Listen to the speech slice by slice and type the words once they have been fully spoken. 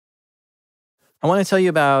I want to tell you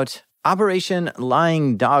about Operation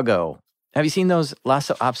Lying Doggo. Have you seen those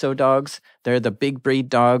Lhasa Apso dogs? They're the big breed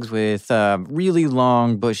dogs with really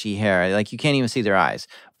long, bushy hair. Like you can't even see their eyes.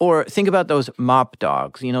 Or think about those mop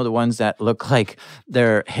dogs, you know, the ones that look like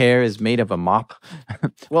their hair is made of a mop.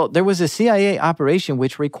 Well, there was a CIA operation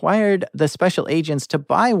which required the special agents to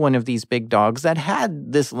buy one of these big dogs that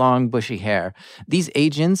had this long, bushy hair. These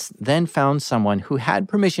agents then found someone who had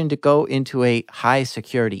permission to go into a high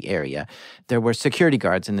security area. There were security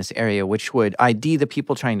guards in this area which would ID the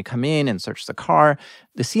people trying to come in and search the car.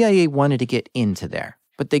 The CIA wanted to get into there,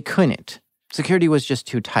 but they couldn't. Security was just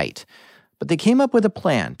too tight. But they came up with a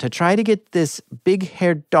plan to try to get this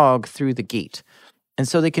big-haired dog through the gate. And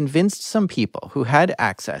so they convinced some people who had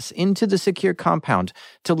access into the secure compound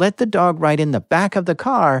to let the dog ride in the back of the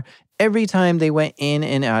car every time they went in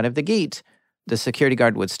and out of the gate. The security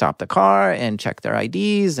guard would stop the car and check their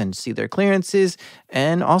IDs and see their clearances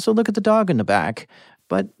and also look at the dog in the back.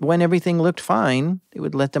 But when everything looked fine, they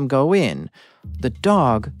would let them go in. The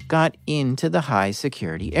dog got into the high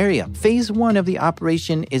security area. Phase 1 of the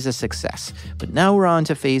operation is a success. But now we're on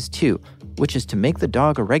to phase 2, which is to make the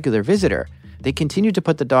dog a regular visitor. They continued to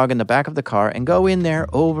put the dog in the back of the car and go in there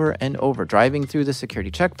over and over, driving through the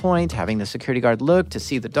security checkpoint, having the security guard look to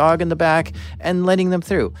see the dog in the back, and letting them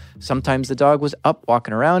through. Sometimes the dog was up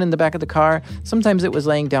walking around in the back of the car. Sometimes it was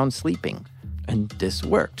laying down sleeping. And this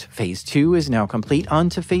worked. Phase 2 is now complete. On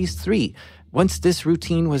to phase 3. Once this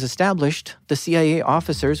routine was established, the CIA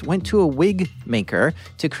officers went to a wig maker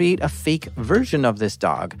to create a fake version of this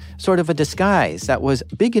dog, sort of a disguise that was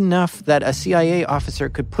big enough that a CIA officer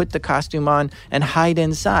could put the costume on and hide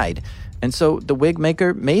inside. And so the wig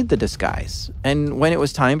maker made the disguise. And when it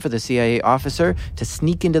was time for the CIA officer to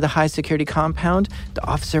sneak into the high security compound, the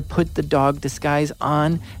officer put the dog disguise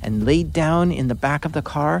on and laid down in the back of the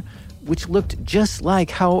car, which looked just like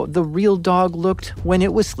how the real dog looked when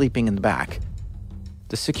it was sleeping in the back.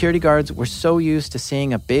 The security guards were so used to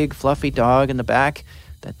seeing a big fluffy dog in the back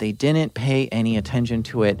that they didn't pay any attention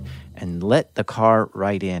to it and let the car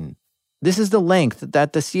right in. This is the length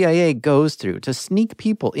that the CIA goes through to sneak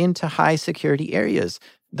people into high security areas.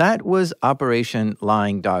 That was Operation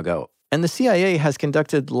Lying Doggo. And the CIA has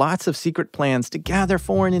conducted lots of secret plans to gather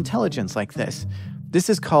foreign intelligence like this. This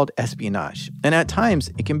is called espionage, and at times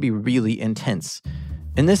it can be really intense.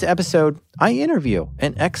 In this episode, I interview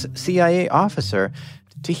an ex-CIA officer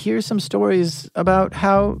to hear some stories about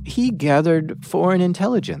how he gathered foreign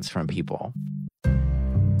intelligence from people.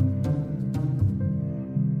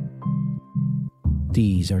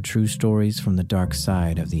 These are true stories from the dark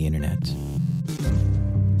side of the internet.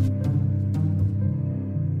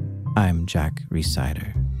 I'm Jack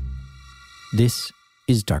Rhysider. This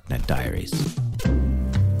is Darknet Diaries.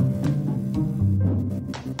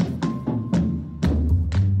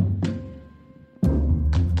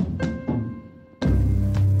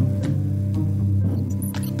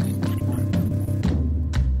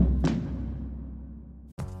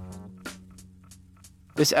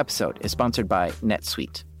 This episode is sponsored by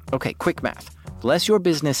NetSuite. Okay, quick math. The less your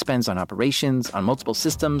business spends on operations, on multiple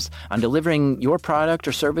systems, on delivering your product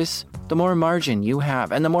or service, the more margin you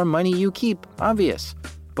have and the more money you keep. Obvious.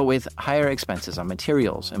 But with higher expenses on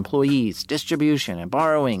materials, employees, distribution, and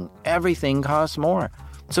borrowing, everything costs more.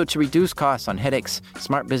 So to reduce costs on headaches,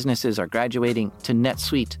 smart businesses are graduating to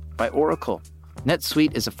NetSuite by Oracle.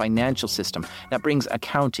 NetSuite is a financial system that brings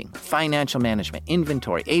accounting, financial management,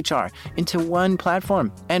 inventory, HR into one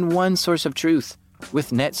platform and one source of truth. With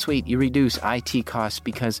NetSuite, you reduce IT costs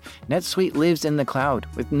because NetSuite lives in the cloud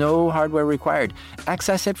with no hardware required.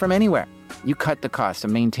 Access it from anywhere. You cut the cost of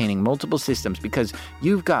maintaining multiple systems because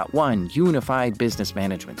you've got one unified business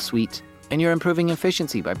management suite. And you're improving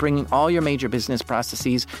efficiency by bringing all your major business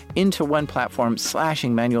processes into one platform,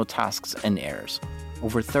 slashing manual tasks and errors.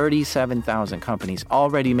 Over 37,000 companies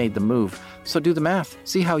already made the move, so do the math.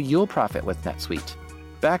 See how you'll profit with NetSuite.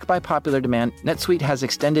 Backed by popular demand, NetSuite has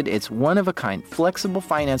extended its one-of-a-kind flexible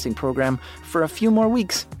financing program for a few more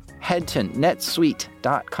weeks. Head to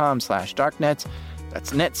netsuite.com/darknet.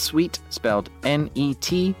 That's NetSuite, spelled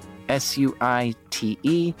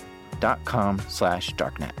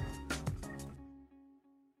NetSuite.com/darknet.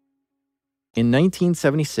 In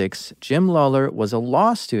 1976, Jim Lawler was a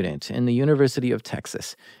law student in the University of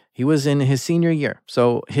Texas. He was in his senior year,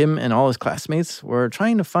 so him and all his classmates were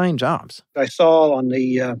trying to find jobs. I saw on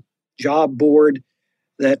the job board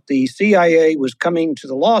that the CIA was coming to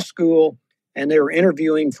the law school and they were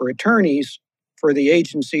interviewing for attorneys for the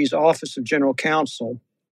agency's Office of General Counsel.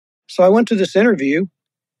 So I went to this interview,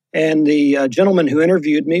 and the gentleman who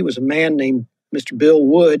interviewed me was a man named Mr. Bill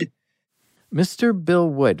Wood. Mr. Bill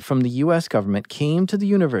Wood from the U.S. government came to the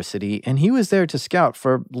university, and he was there to scout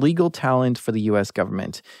for legal talent for the U.S.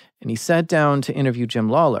 government. And he sat down to interview Jim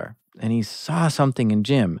Lawler, and he saw something in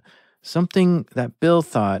Jim, something that Bill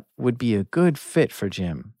thought would be a good fit for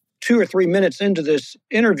Jim. 2 or 3 minutes into this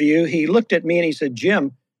interview, he looked at me and he said,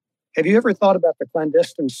 "Jim, have you ever thought about the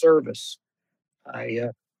clandestine service?" I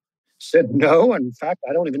said, "No. In fact,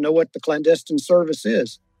 I don't even know what the clandestine service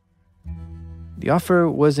is." The offer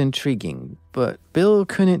was intriguing, but Bill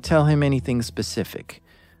couldn't tell him anything specific.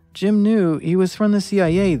 Jim knew he was from the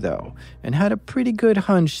CIA, though, and had a pretty good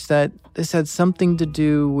hunch that this had something to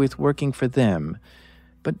do with working for them.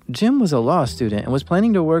 But Jim was a law student and was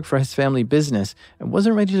planning to work for his family business and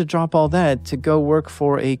wasn't ready to drop all that to go work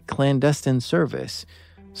for a clandestine service.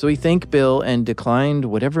 So he thanked Bill and declined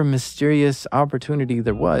whatever mysterious opportunity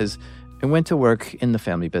there was and went to work in the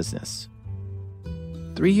family business.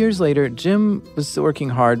 3 years later, Jim was still working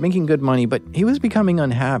hard, making good money, but he was becoming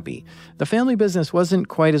unhappy. The family business wasn't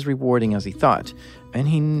quite as rewarding as he thought, and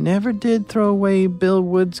he never did throw away Bill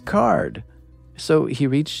Wood's card. So he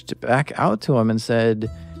reached back out to him and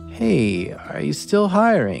said, "Hey, are you still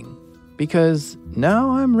hiring? Because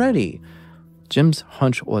now I'm ready." Jim's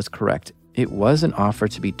hunch was correct. It was an offer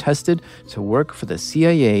to be tested to work for the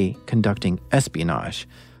CIA conducting espionage.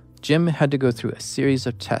 Jim had to go through a series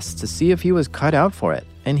of tests to see if he was cut out for it,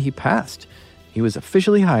 and he passed. He was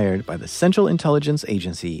officially hired by the Central Intelligence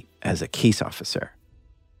Agency as a case officer.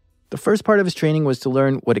 The first part of his training was to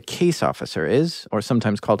learn what a case officer is, or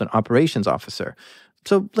sometimes called an operations officer.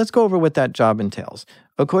 So let's go over what that job entails.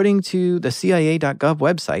 According to the CIA.gov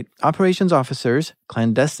website, operations officers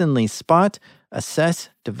clandestinely spot, assess,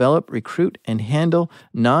 develop, recruit, and handle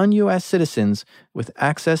non-U.S. citizens with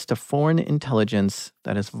access to foreign intelligence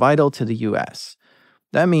that is vital to the U.S.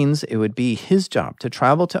 That means it would be his job to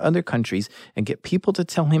travel to other countries and get people to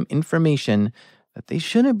tell him information that they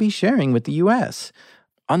shouldn't be sharing with the U.S.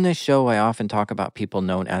 On this show, I often talk about people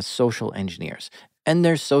known as social engineers and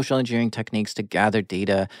their social engineering techniques to gather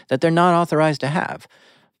data that they're not authorized to have.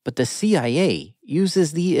 But the CIA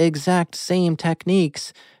uses the exact same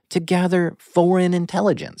techniques to gather foreign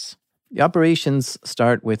intelligence. The operations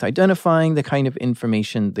start with identifying the kind of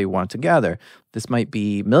information they want to gather. This might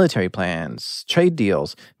be military plans, trade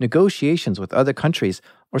deals, negotiations with other countries,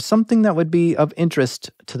 or something that would be of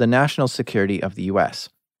interest to the national security of the U.S.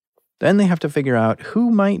 Then they have to figure out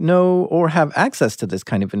who might know or have access to this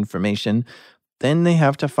kind of information. Then they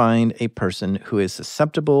have to find a person who is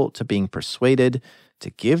susceptible to being persuaded to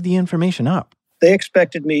give the information up. They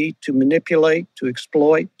expected me to manipulate, to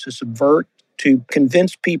exploit, to subvert, to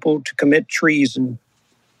convince people to commit treason.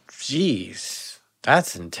 Jeez,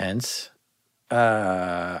 that's intense.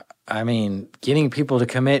 Getting people to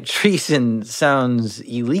commit treason sounds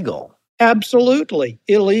illegal. Absolutely.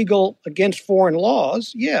 Illegal against foreign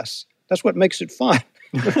laws, yes. That's what makes it fun.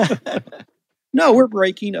 No, we're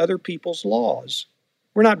breaking other people's laws.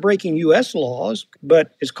 We're not breaking U.S. laws,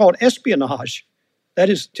 but it's called espionage. That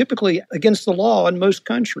is typically against the law in most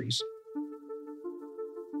countries.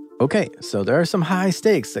 Okay, so there are some high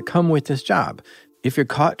stakes that come with this job. If you're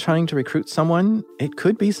caught trying to recruit someone, it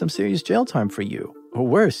could be some serious jail time for you. Or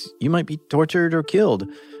worse, you might be tortured or killed.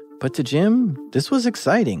 But to Jim, this was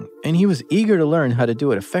exciting, and he was eager to learn how to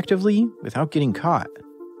do it effectively without getting caught.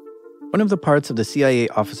 One of the parts of the CIA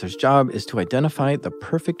officer's job is to identify the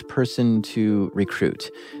perfect person to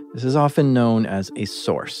recruit. This is often known as a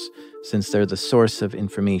source, since they're the source of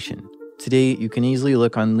information. Today, you can easily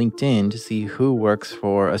look on LinkedIn to see who works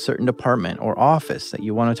for a certain department or office that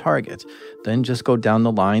you want to target. Then just go down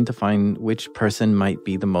the line to find which person might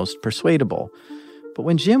be the most persuadable. But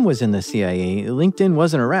when Jim was in the CIA, LinkedIn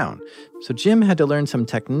wasn't around. So Jim had to learn some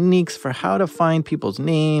techniques for how to find people's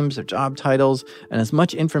names, their job titles, and as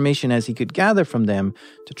much information as he could gather from them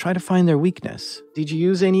to try to find their weakness. Did you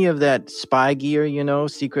use any of that spy gear,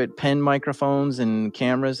 secret pen microphones and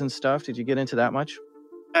cameras and stuff? Did you get into that much?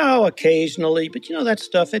 Oh, occasionally. But that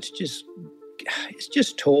stuff, it's just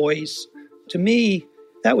toys. To me,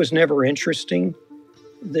 that was never interesting.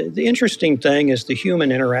 The interesting thing is the human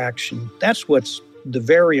interaction. That's what's the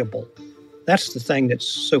variable. That's the thing that's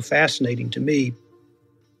so fascinating to me.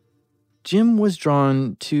 Jim was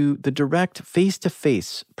drawn to the direct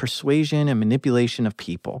face-to-face persuasion and manipulation of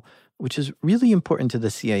people, which is really important to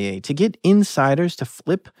the CIA. To get insiders to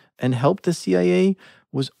flip and help the CIA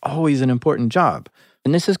was always an important job.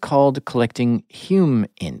 And this is called collecting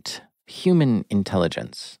HUMINT, human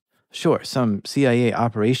intelligence. Sure, some CIA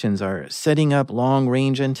operations are setting up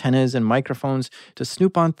long-range antennas and microphones to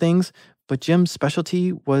snoop on things, but Jim's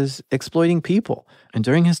specialty was exploiting people. And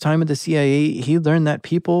during his time at the CIA, he learned that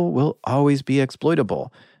people will always be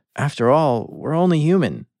exploitable. After all, we're only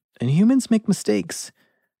human, and humans make mistakes.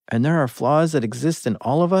 And there are flaws that exist in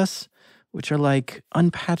all of us, which are like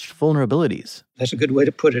unpatched vulnerabilities. That's a good way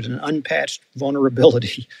to put it, an unpatched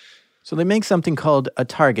vulnerability. So they make something called a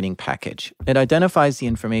targeting package. It identifies the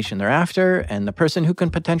information they're after and the person who can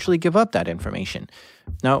potentially give up that information.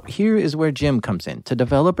 Now, here is where Jim comes in to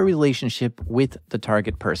develop a relationship with the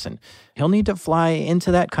target person. He'll need to fly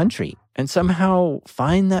into that country and somehow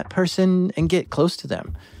find that person and get close to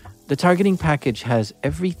them. The targeting package has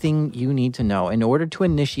everything you need to know in order to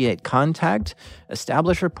initiate contact,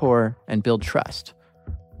 establish rapport, and build trust.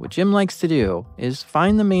 What Jim likes to do is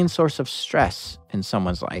find the main source of stress in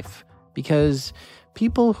someone's life, because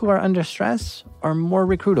people who are under stress are more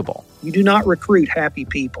recruitable. You do not recruit happy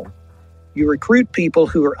people. You recruit people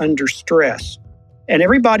who are under stress. And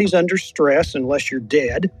everybody's under stress unless you're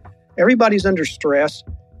dead. Everybody's under stress.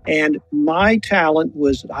 And my talent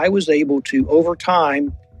was I was able to, over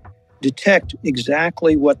time, detect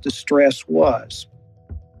exactly what the stress was.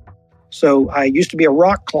 So I used to be a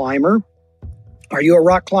rock climber. Are you a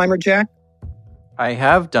rock climber, Jack? I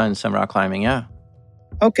have done some rock climbing, yeah.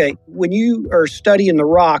 Okay, when you are studying the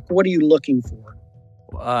rock, what are you looking for?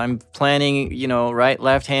 I'm planning, right,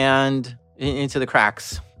 left hand into the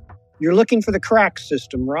cracks. You're looking for the crack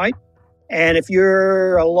system, right? And if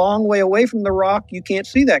you're a long way away from the rock, you can't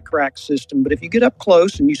see that crack system. But if you get up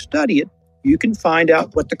close and you study it, you can find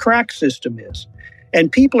out what the crack system is.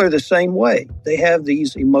 And people are the same way. They have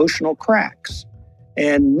these emotional cracks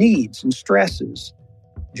and needs and stresses,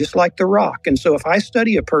 just like the rock. And so if I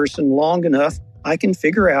study a person long enough, I can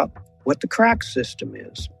figure out what the crack system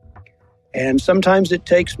is. And sometimes it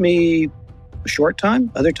takes me a short time.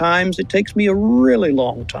 Other times it takes me a really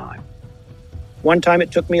long time. One time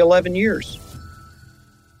it took me 11 years.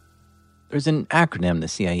 There's an acronym the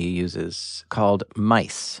CIA uses called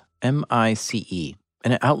MICE, M-I-C-E,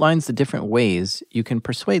 and it outlines the different ways you can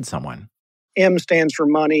persuade someone. M stands for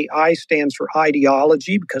money. I stands for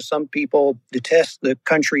ideology, because some people detest the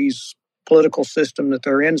country's political system that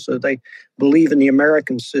they're in, so they believe in the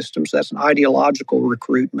American system. So that's an ideological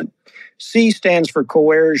recruitment. C stands for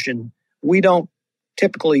coercion. We don't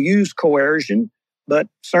typically use coercion, but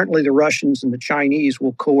certainly the Russians and the Chinese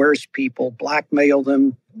will coerce people, blackmail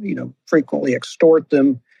them, frequently extort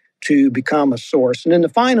them to become a source. And then the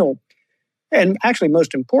final, and actually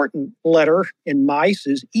most important letter in MICE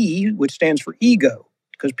is E, which stands for ego,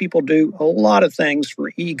 because people do a lot of things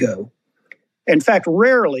for ego. In fact,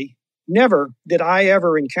 never did I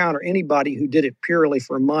ever encounter anybody who did it purely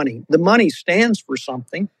for money. The money stands for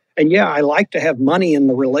something. And yeah, I like to have money in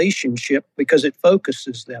the relationship because it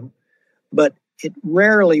focuses them. But it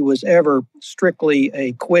rarely was ever strictly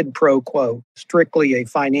a quid pro quo, strictly a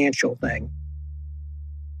financial thing.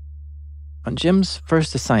 On Jim's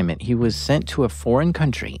first assignment, he was sent to a foreign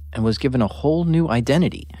country and was given a whole new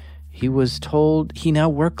identity. He was told he now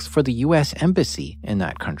works for the U.S. Embassy in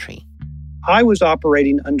that country. I was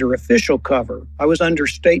operating under official cover. I was under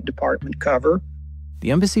State Department cover. The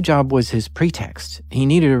embassy job was his pretext. He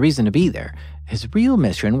needed a reason to be there. His real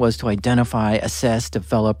mission was to identify, assess,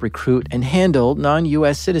 develop, recruit, and handle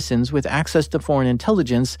non-U.S. citizens with access to foreign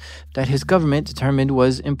intelligence that his government determined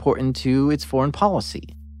was important to its foreign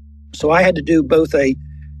policy. So I had to do both an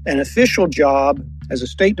official job as a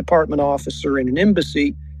State Department officer in an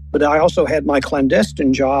embassy, but I also had my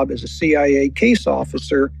clandestine job as a CIA case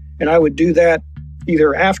officer, and I would do that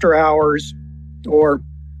either after hours or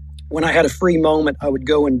when I had a free moment, I would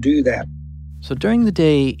go and do that. So during the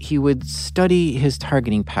day, he would study his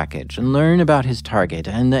targeting package and learn about his target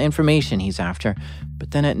and the information he's after.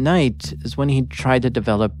 But then at night is when he tried to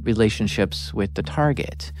develop relationships with the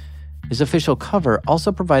target. His official cover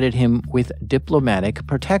also provided him with diplomatic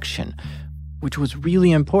protection, which was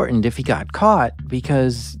really important if he got caught,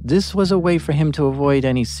 because this was a way for him to avoid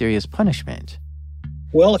any serious punishment.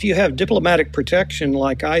 Well, if you have diplomatic protection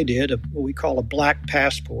like I did, what we call a black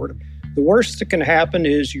passport, the worst that can happen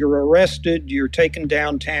is you're arrested, you're taken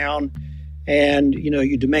downtown, and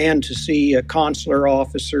you demand to see a consular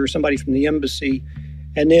officer, somebody from the embassy,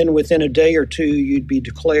 and then within a day or two, you'd be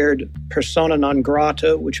declared persona non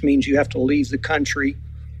grata, which means you have to leave the country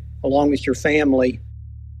along with your family.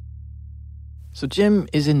 So Jim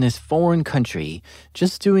is in this foreign country,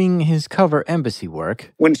 just doing his cover embassy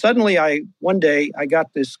work. When suddenly one day I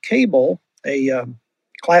got this cable, a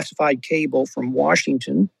classified cable from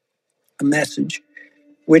Washington, a message,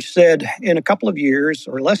 which said in a couple of years,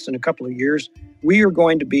 or less than a couple of years, we are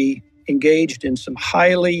going to be engaged in some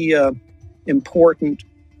highly important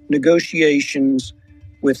negotiations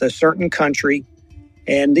with a certain country,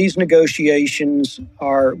 And these negotiations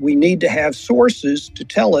we need to have sources to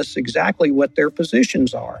tell us exactly what their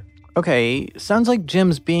positions are. Okay, sounds like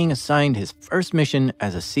Jim's being assigned his first mission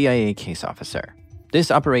as a CIA case officer. This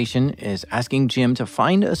operation is asking Jim to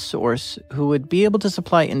find a source who would be able to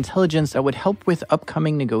supply intelligence that would help with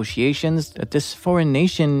upcoming negotiations that this foreign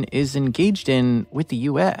nation is engaged in with the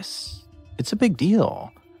U.S. It's a big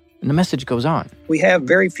deal. And the message goes on. We have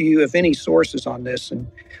very few, if any, sources on this, and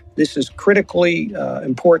this is critically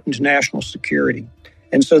important to national security.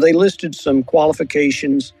 And so they listed some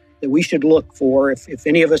qualifications that we should look for. If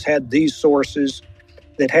any of us had these sources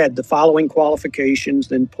that had the following qualifications,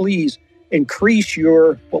 then please increase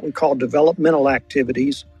your what we call developmental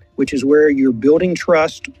activities, which is where you're building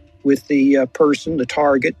trust with the person, the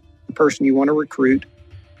target, the person you want to recruit.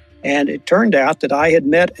 And it turned out that I had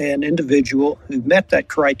met an individual who met that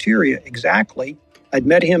criteria exactly. I'd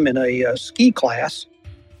met him in a ski class.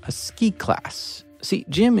 A ski class. See,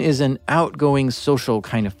 Jim is an outgoing, social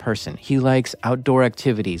kind of person. He likes outdoor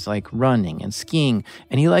activities like running and skiing,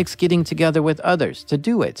 and he likes getting together with others to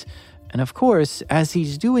do it. And of course, as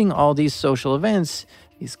he's doing all these social events,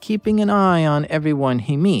 he's keeping an eye on everyone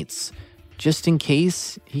he meets, just in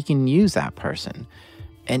case he can use that person.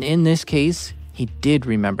 And in this case, he did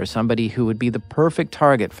remember somebody who would be the perfect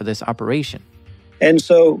target for this operation. And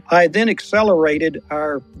so I then accelerated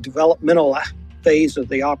our developmental phase of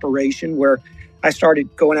the operation, where I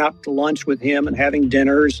started going out to lunch with him and having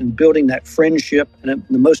dinners and building that friendship. And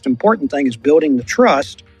the most important thing is building the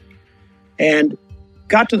trust. And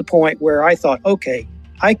got to the point where I thought, okay,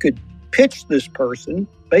 I could pitch this person,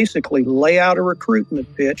 basically lay out a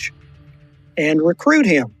recruitment pitch and recruit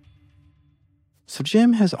him. So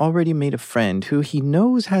Jim has already made a friend who he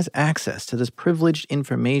knows has access to this privileged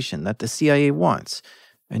information that the CIA wants.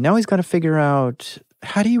 And now he's got to figure out,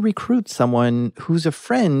 how do you recruit someone who's a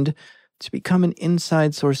friend to become an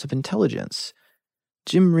inside source of intelligence?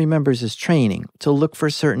 Jim remembers his training to look for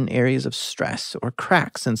certain areas of stress or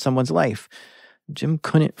cracks in someone's life. Jim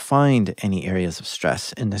couldn't find any areas of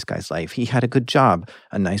stress in this guy's life. He had a good job,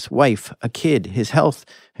 a nice wife, a kid, his health,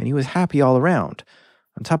 and he was happy all around.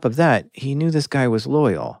 On top of that, he knew this guy was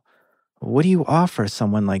loyal. What do you offer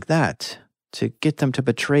someone like that to get them to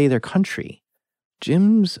betray their country?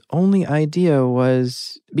 Jim's only idea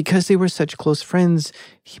was, because they were such close friends,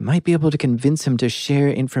 he might be able to convince him to share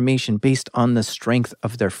information based on the strength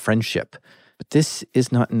of their friendship. But this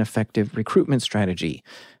is not an effective recruitment strategy.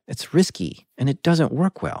 It's risky, and it doesn't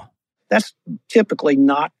work well. That's typically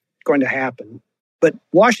not going to happen. But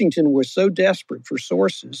Washington was so desperate for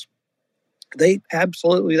sources, they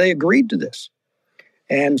agreed to this.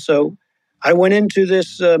 And so I went into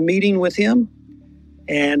this meeting with him,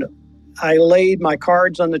 and I laid my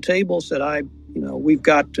cards on the table, said, we've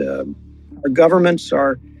got, our governments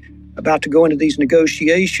are about to go into these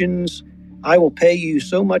negotiations. I will pay you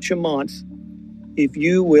so much a month if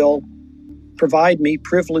you will provide me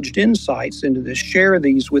privileged insights into this, share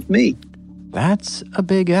these with me. That's a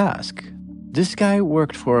big ask. This guy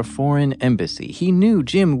worked for a foreign embassy. He knew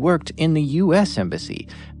Jim worked in the U.S. embassy.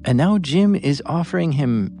 And now Jim is offering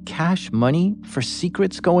him cash money for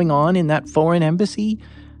secrets going on in that foreign embassy?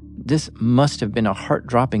 This must have been a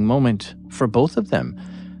heart-dropping moment for both of them.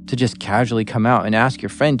 To just casually come out and ask your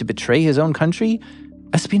friend to betray his own country?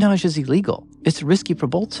 Espionage is illegal. It's risky for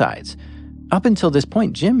both sides. Up until this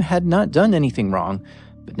point, Jim had not done anything wrong.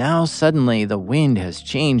 But now suddenly the wind has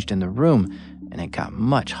changed in the room, and it got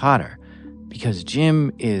much hotter. Because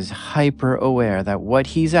Jim is hyper-aware that what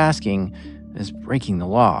he's asking is breaking the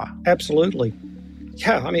law. Absolutely.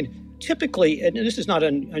 Yeah, typically, and this is not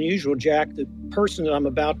unusual, Jack, the person that I'm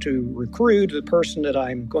about to recruit, the person that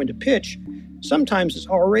I'm going to pitch, sometimes is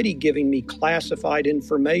already giving me classified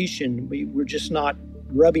information. We're just not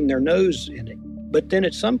rubbing their nose in it. But then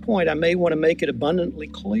at some point, I may want to make it abundantly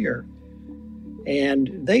clear.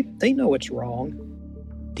 And they know it's wrong.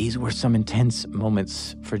 These were some intense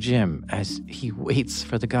moments for Jim as he waits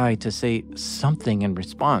for the guy to say something in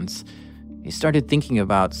response. He started thinking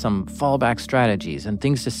about some fallback strategies and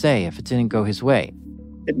things to say if it didn't go his way.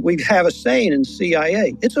 We have a saying in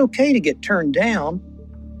CIA, it's okay to get turned down,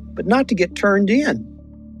 but not to get turned in.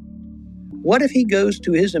 What if he goes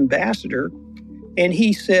to his ambassador and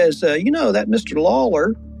he says, that Mr.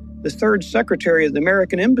 Lawler, the third secretary of the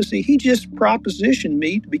American embassy, he just propositioned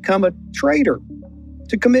me to become a traitor,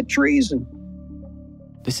 to commit treason.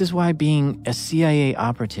 This is why being a CIA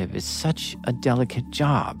operative is such a delicate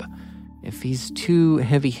job. If he's too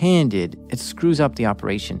heavy-handed, it screws up the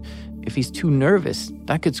operation. If he's too nervous,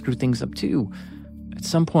 that could screw things up too. At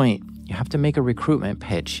some point, you have to make a recruitment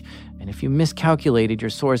pitch, and if you miscalculated your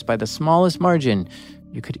source by the smallest margin,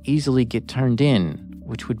 you could easily get turned in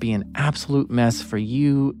which would be an absolute mess for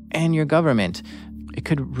you and your government. It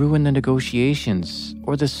could ruin the negotiations,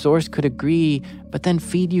 or the source could agree, but then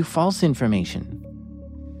feed you false information.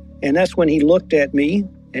 And that's when he looked at me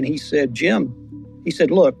and he said, Jim, he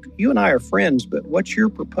said, look, you and I are friends, but what you're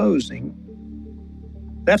proposing,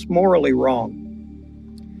 that's morally wrong.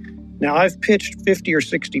 Now, I've pitched 50 or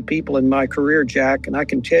 60 people in my career, Jack, and I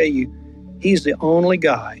can tell you, he's the only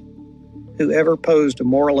guy who ever posed a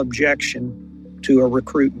moral objection to a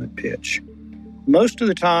recruitment pitch. Most of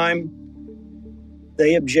the time,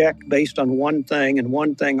 they object based on one thing and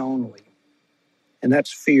one thing only, and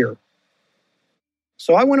that's fear.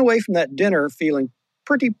 So I went away from that dinner feeling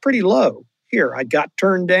pretty low. Here, I got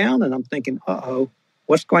turned down, and I'm thinking, uh-oh,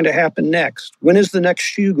 what's going to happen next? When is the next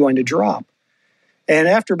shoe going to drop? And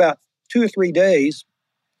after about 2 or 3 days,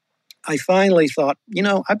 I finally thought,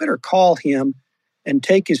 I better call him and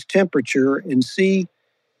take his temperature and see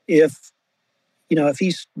if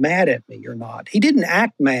he's mad at me or not. He didn't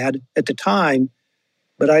act mad at the time,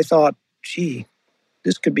 but I thought, gee,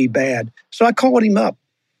 this could be bad. So I called him up.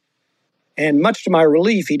 And much to my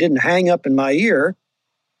relief, he didn't hang up in my ear.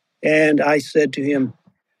 And I said to him,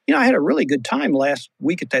 I had a really good time last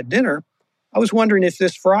week at that dinner. I was wondering if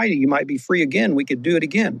this Friday you might be free again. We could do it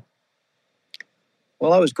again.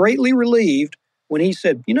 Well, I was greatly relieved when he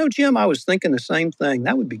said, Jim, I was thinking the same thing.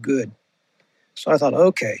 That would be good. So I thought,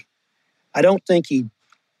 okay, I don't think he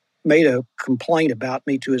made a complaint about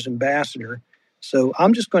me to his ambassador. So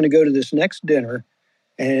I'm just going to go to this next dinner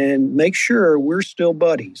and make sure we're still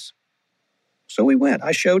buddies. So we went.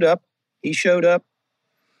 I showed up. He showed up.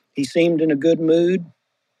 He seemed in a good mood.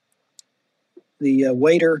 The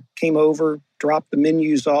waiter came over, dropped the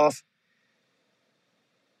menus off,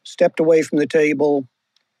 stepped away from the table,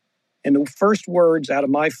 and the first words out of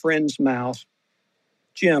my friend's mouth,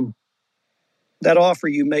 Jim, that offer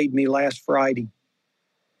you made me last Friday,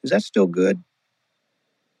 is that still good?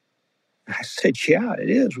 I said, yeah, it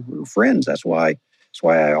is. We're friends. That's why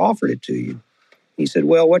I offered it to you. He said,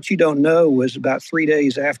 well, what you don't know was about 3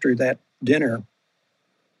 days after that dinner,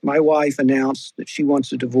 my wife announced that she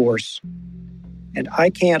wants a divorce. And I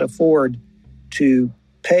can't afford to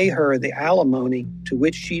pay her the alimony to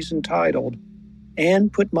which she's entitled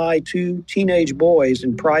and put my 2 teenage boys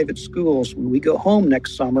in private schools when we go home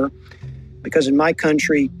next summer, because in my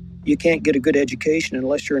country, you can't get a good education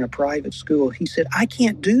unless you're in a private school. He said, I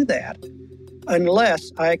can't do that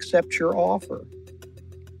unless I accept your offer.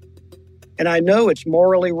 And I know it's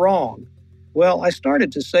morally wrong. Well, I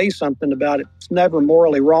started to say something about it's never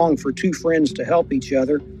morally wrong for 2 friends to help each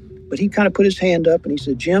other. But he kind of put his hand up and he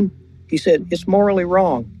said, Jim, he said, it's morally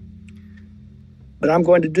wrong, but I'm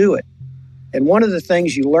going to do it. And one of the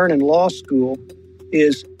things you learn in law school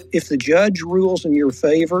is if the judge rules in your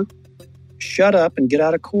favor, shut up and get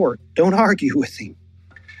out of court. Don't argue with him.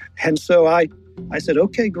 And so I said,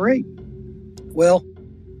 okay, great. Well,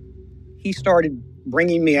 he started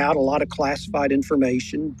bringing me out a lot of classified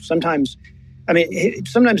information. Sometimes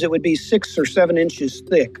it would be 6 or 7 inches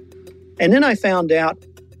thick. And then I found out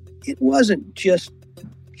it wasn't just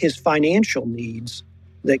his financial needs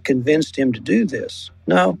that convinced him to do this.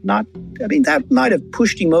 No, that might have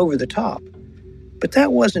pushed him over the top. But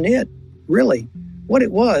that wasn't it, really. What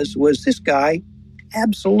it was this guy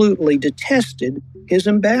absolutely detested his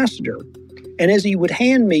ambassador. And as he would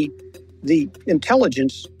hand me the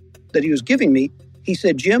intelligence that he was giving me, he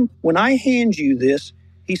said, Jim, when I hand you this,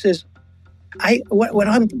 he says, what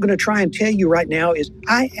I'm going to try and tell you right now is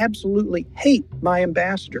I absolutely hate my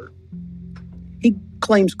ambassador. He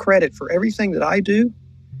claims credit for everything that I do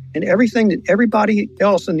and everything that everybody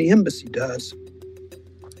else in the embassy does.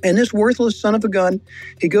 And this worthless son of a gun,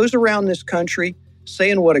 he goes around this country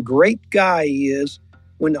saying what a great guy he is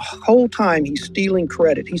when the whole time he's stealing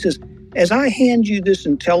credit. He says, as I hand you this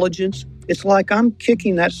intelligence, it's like I'm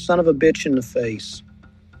kicking that son of a bitch in the face.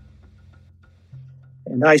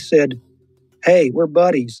 And I said, hey, we're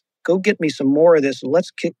buddies. Go get me some more of this and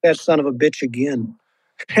let's kick that son of a bitch again.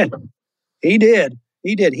 He did.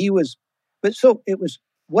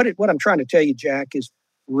 What I'm trying to tell you, Jack, is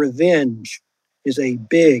revenge is a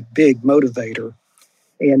big motivator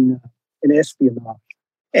in espionage.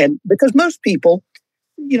 And because most people,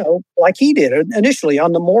 like he did initially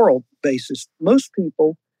on the moral basis, most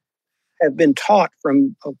people have been taught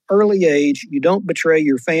from an early age, you don't betray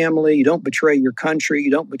your family, you don't betray your country,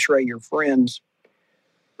 you don't betray your friends.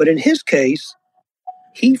 But in his case,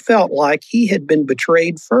 he felt like he had been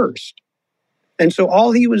betrayed first. And so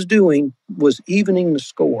all he was doing was evening the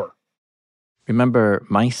score. Remember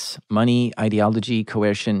mice, money, ideology,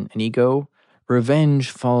 coercion, and ego?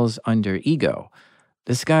 Revenge falls under ego.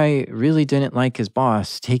 This guy really didn't like his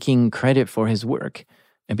boss taking credit for his work.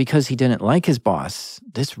 And because he didn't like his boss,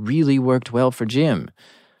 this really worked well for Jim.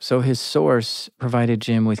 So his source provided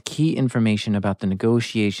Jim with key information about the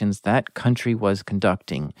negotiations that country was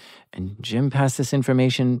conducting. And Jim passed this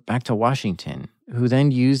information back to Washington, who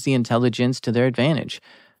then used the intelligence to their advantage.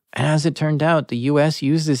 And as it turned out, the U.S.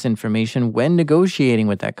 used this information when negotiating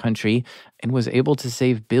with that country and was able to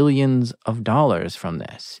save billions of dollars from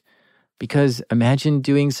this. Because imagine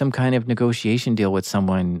doing some kind of negotiation deal with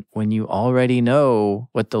someone when you already know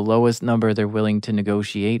what the lowest number they're willing to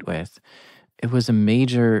negotiate with. It was a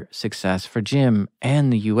major success for Jim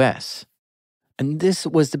and the U.S. And this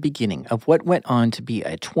was the beginning of what went on to be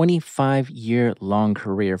a 25-year-long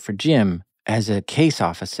career for Jim as a case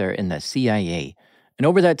officer in the CIA. And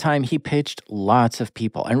over that time, he pitched lots of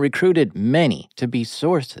people and recruited many to be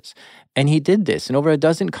sources. And he did this in over a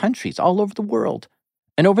dozen countries all over the world.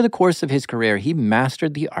 And over the course of his career, he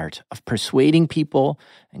mastered the art of persuading people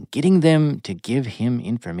and getting them to give him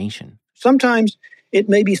information. Sometimes it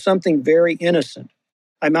may be something very innocent.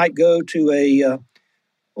 I might go to a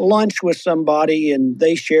lunch with somebody and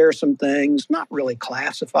they share some things, not really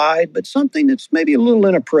classified, but something that's maybe a little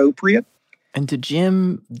inappropriate. And to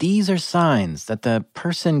Jim, these are signs that the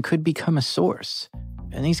person could become a source.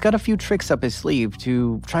 And he's got a few tricks up his sleeve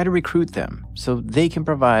to try to recruit them so they can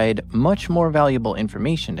provide much more valuable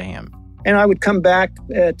information to him. And I would come back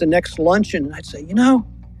at the next luncheon and I'd say,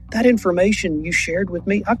 that information you shared with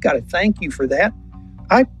me, I've got to thank you for that.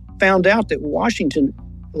 I found out that Washington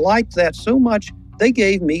liked that so much, they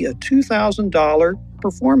gave me a $2,000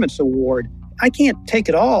 performance award. I can't take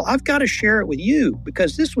it all. I've got to share it with you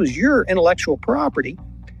because this was your intellectual property.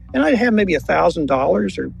 And I'd have maybe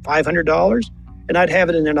 $1,000 or $500, and I'd have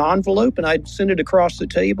it in an envelope, and I'd send it across the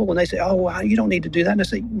table. And they say, "Oh, wow, you don't need to do that." And I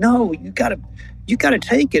say, "No, you got to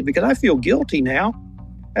take it because I feel guilty now.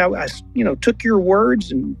 I took your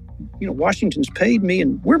words, and Washington's paid me,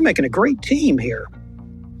 and we're making a great team here.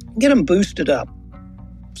 Get them boosted up."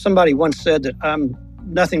 Somebody once said that I'm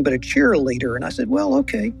nothing but a cheerleader. And I said, well,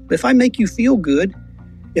 okay, but if I make you feel good,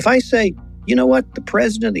 if I say, you know what, the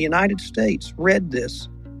President of the United States read this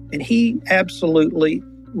and he absolutely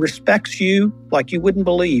respects you like you wouldn't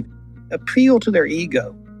believe, appeal to their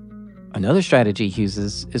ego. Another strategy he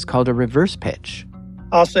uses is called a reverse pitch.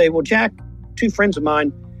 I'll say, well, Jack, two friends of mine,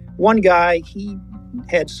 one guy, he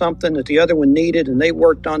had something that the other one needed and they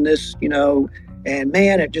worked on this, and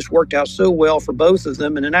man, it just worked out so well for both of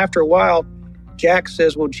them. And then after a while, Jack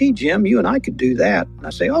says, well, gee, Jim, you and I could do that. And I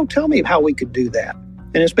say, oh, tell me how we could do that.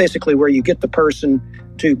 And it's basically where you get the person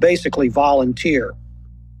to basically volunteer.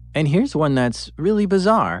 And here's one that's really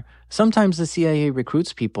bizarre. Sometimes the CIA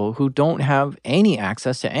recruits people who don't have any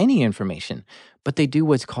access to any information, but they do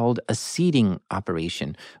what's called a seeding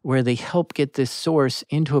operation, where they help get this source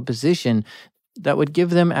into a position that would give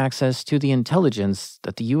them access to the intelligence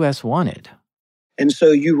that the U.S. wanted. And so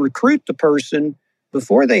you recruit the person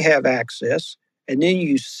before they have access, and then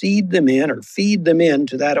you seed them in or feed them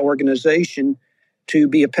into that organization to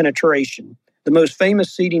be a penetration. The most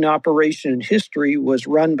famous seeding operation in history was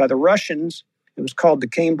run by the Russians. It was called the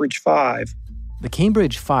Cambridge Five. The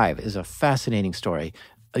Cambridge Five is a fascinating story.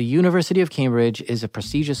 The University of Cambridge is a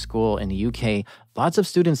prestigious school in the UK. Lots of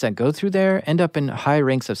students that go through there end up in high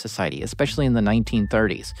ranks of society, especially in the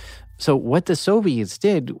 1930s. So what the Soviets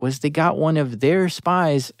did was they got one of their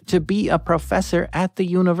spies to be a professor at the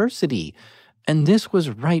university. And this was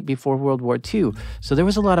right before World War II. So there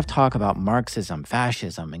was a lot of talk about Marxism,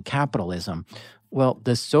 fascism, and capitalism. Well,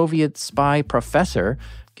 the Soviet spy professor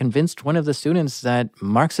convinced one of the students that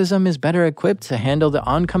Marxism is better equipped to handle the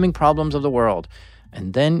oncoming problems of the world.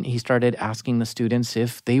 And then he started asking the students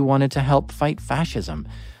if they wanted to help fight fascism.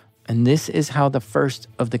 And this is how the first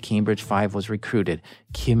of the Cambridge Five was recruited,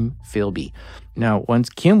 Kim Philby. Now, once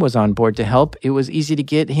Kim was on board to help, it was easy to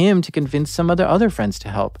get him to convince some of their other friends to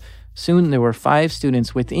help. Soon, there were 5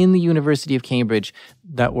 students within the University of Cambridge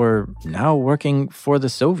that were now working for the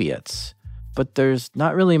Soviets. But there's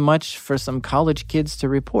not really much for some college kids to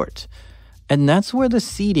report. And that's where the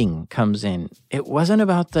seeding comes in. It wasn't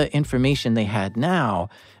about the information they had now.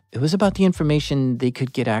 It was about the information they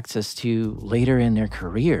could get access to later in their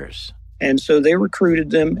careers. And so they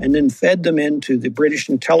recruited them and then fed them into the British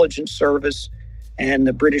Intelligence Service and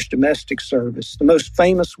the British Domestic Service. The most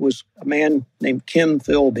famous was a man named Kim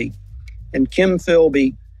Philby. And Kim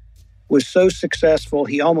Philby was so successful,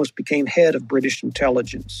 he almost became head of British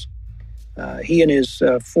intelligence. He and his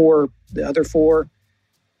the other four,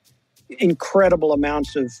 incredible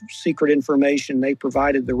amounts of secret information they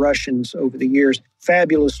provided the Russians over the years.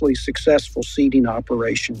 Fabulously successful seeding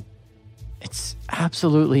operation. It's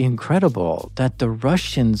absolutely incredible that the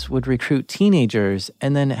Russians would recruit teenagers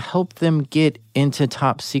and then help them get into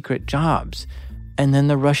top secret jobs. And then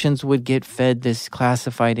the Russians would get fed this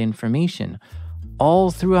classified information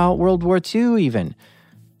all throughout World War II, even.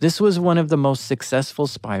 This was one of the most successful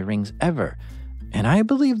spy rings ever. And I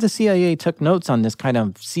believe the CIA took notes on this kind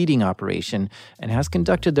of seeding operation and has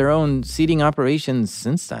conducted their own seeding operations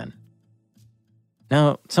since then.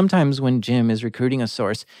 Now, sometimes when Jim is recruiting a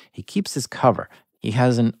source, he keeps his cover. He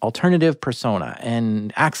has an alternative persona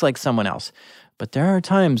and acts like someone else. But there are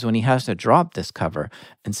times when he has to drop this cover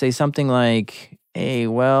and say something like, hey,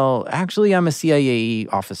 well, actually, I'm a CIA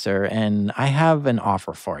officer and I have an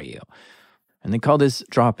offer for you. And they call this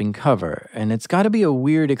dropping cover. And it's got to be a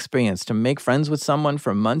weird experience to make friends with someone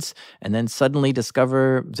for months and then suddenly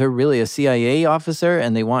discover they're really a CIA officer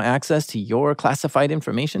and they want access to your classified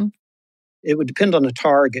information. It would depend on the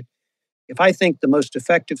target. If I think the most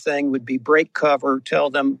effective thing would be break cover, tell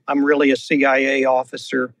them I'm really a CIA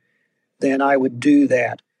officer, then I would do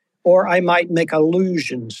that. Or I might make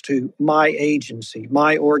allusions to my agency,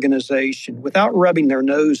 my organization, without rubbing their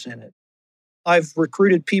nose in it. I've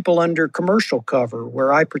recruited people under commercial cover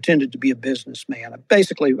where I pretended to be a businessman.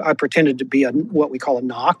 Basically, I pretended to be what we call a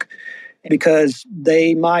knock because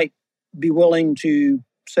they might be willing to,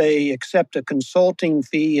 say, accept a consulting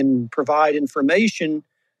fee and provide information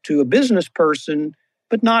to a business person,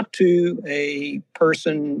 but not to a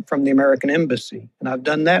person from the American Embassy. And I've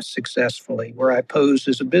done that successfully, where I posed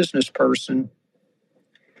as a business person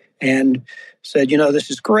and said,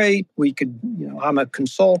 this is great. We could, I'm a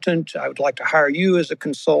consultant. I would like to hire you as a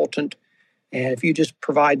consultant. And if you just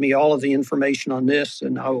provide me all of the information on this,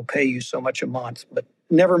 and I will pay you so much a month. But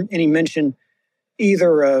never any mention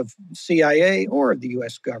either of CIA or of the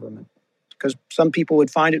U.S. government, because some people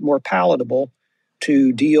would find it more palatable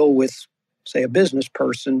to deal with, say, a business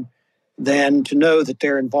person than to know that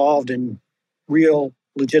they're involved in real,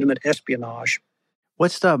 legitimate espionage.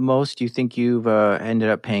 What's the most you think you've ended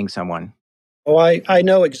up paying someone? Oh, I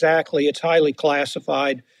know exactly. It's highly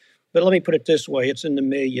classified. But let me put it this way. It's in the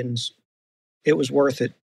millions. It was worth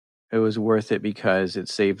it. It was worth it because it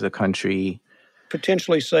saved the country.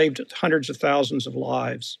 Potentially saved hundreds of thousands of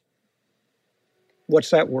lives. What's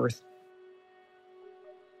that worth?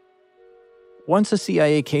 Once a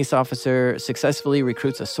CIA case officer successfully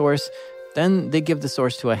recruits a source, then they give the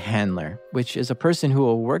source to a handler, which is a person who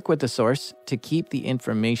will work with the source to keep the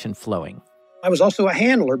information flowing. I was also a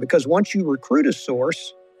handler because once you recruit a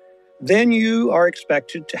source, then you are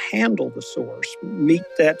expected to handle the source, meet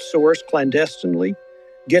that source clandestinely,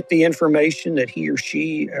 get the information that he or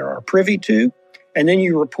she are privy to, and then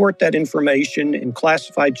you report that information in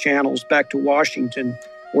classified channels back to Washington,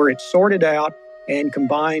 where it's sorted out and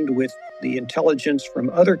combined with the intelligence from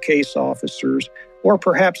other case officers, or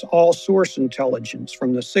perhaps all source intelligence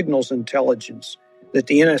from the signals intelligence that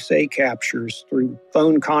the NSA captures through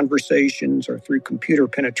phone conversations or through computer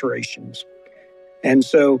penetrations. And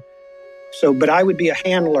but I would be a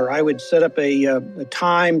handler. I would set up a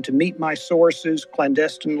time to meet my sources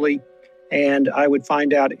clandestinely, and I would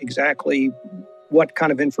find out exactly what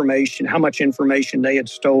kind of information, how much information they had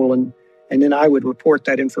stolen, and then I would report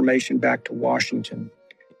that information back to Washington.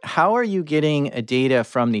 How are you getting data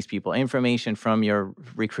from these people, information from your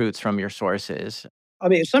recruits, from your sources? I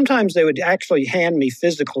mean, sometimes they would actually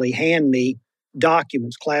physically hand me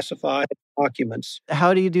documents, classified documents.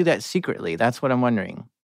 How do you do that secretly? That's what I'm wondering.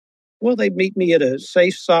 Well, they'd meet me at a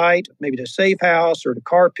safe site, maybe at a safe house or at a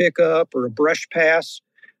car pickup or a brush pass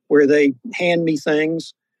where they hand me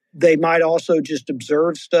things. They might also just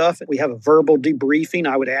observe stuff. We have a verbal debriefing.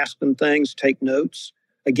 I would ask them things, take notes.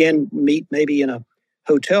 Again, meet maybe in a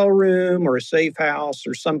hotel room or a safe house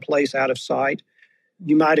or someplace out of sight.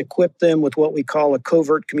 You might equip them with what we call a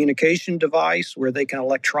covert communication device where they can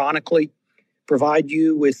electronically provide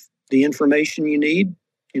you with the information you need,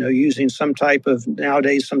 using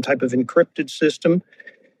nowadays some type of encrypted system.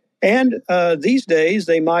 And these days,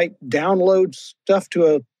 they might download stuff to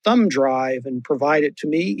a thumb drive and provide it to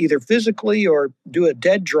me either physically or do a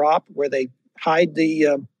dead drop where they hide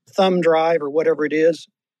the thumb drive or whatever it is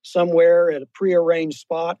somewhere at a prearranged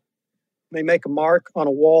spot. They make a mark on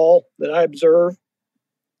a wall that I observe.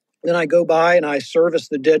 Then I go by and I service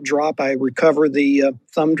the dead drop. I recover the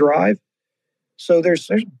thumb drive. So there's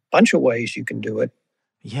a bunch of ways you can do it.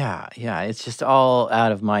 Yeah. It's just all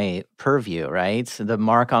out of my purview, right? So the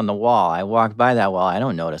mark on the wall, I walk by that wall, I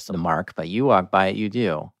don't notice the mark, but you walk by it, you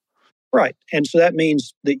do. Right. And so that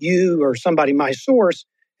means that you or somebody, my source,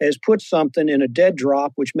 has put something in a dead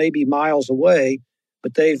drop, which may be miles away,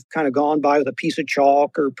 but they've kind of gone by with a piece of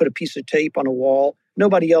chalk or put a piece of tape on a wall.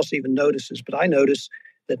 Nobody else even notices, but I notice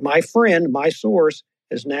that my friend, my source,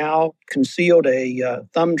 has now concealed a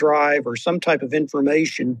thumb drive or some type of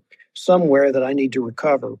information somewhere that I need to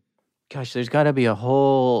recover. Gosh, there's got to be a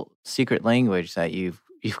whole secret language that you've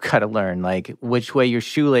got to learn, like which way your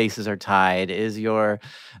shoelaces are tied.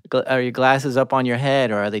 Are your glasses up on your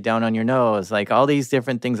head or are they down on your nose? Like all these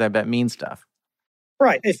different things I bet mean stuff.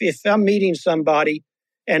 Right. If I'm meeting somebody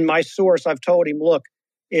and my source, I've told him, look,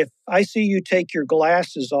 if I see you take your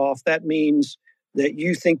glasses off, that means that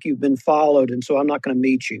you think you've been followed, and so I'm not going to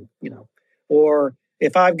meet you, Or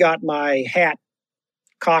if I've got my hat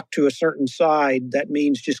cocked to a certain side, that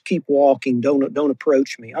means just keep walking, don't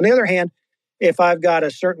approach me. On the other hand, if I've got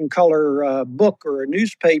a certain color book or a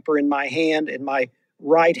newspaper in my hand, in my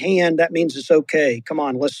right hand, that means it's okay. Come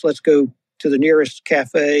on, let's go to the nearest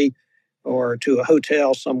cafe or to a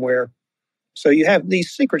hotel somewhere. So you have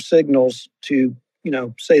these secret signals to,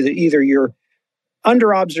 say that either you're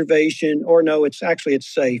under observation or no, it's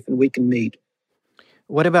safe and we can meet.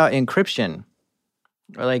 What about encryption?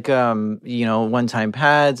 Or like, one-time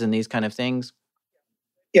pads and these kind of things?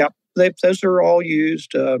 Yeah, those are all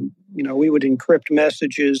used. We would encrypt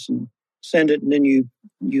messages and send it, and then you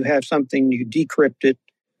have something, you decrypt it.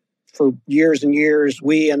 For years and years,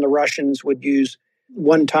 we and the Russians would use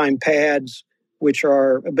one-time pads, which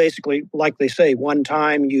are basically, like they say, one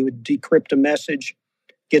time you would decrypt a message,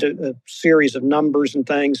 get a series of numbers and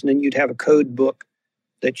things, and then you'd have a code book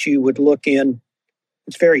that you would look in.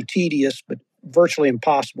 It's very tedious, but virtually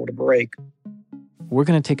impossible to break. We're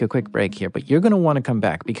going to take a quick break here, but you're going to want to come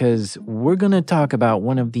back because we're going to talk about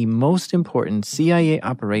one of the most important CIA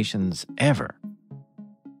operations ever.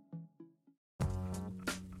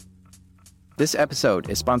 This episode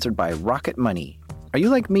is sponsored by Rocket Money. Are you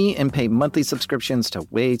like me and pay monthly subscriptions to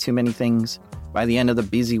way too many things? By the end of the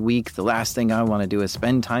busy week, the last thing I want to do is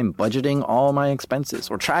spend time budgeting all my expenses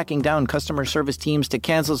or tracking down customer service teams to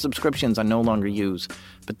cancel subscriptions I no longer use.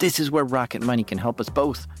 But this is where Rocket Money can help us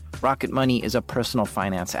both. Rocket Money is a personal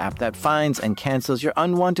finance app that finds and cancels your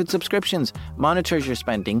unwanted subscriptions, monitors your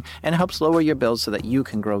spending, and helps lower your bills so that you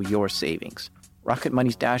can grow your savings. Rocket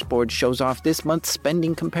Money's dashboard shows off this month's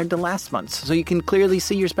spending compared to last month's, so you can clearly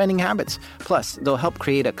see your spending habits. Plus, they'll help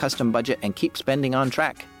create a custom budget and keep spending on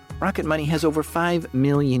track. Rocket Money has over 5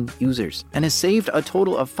 million users and has saved a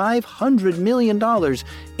total of $500 million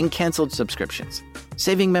in canceled subscriptions,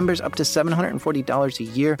 saving members up to $740 a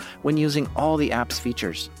year when using all the app's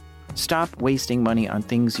features. Stop wasting money on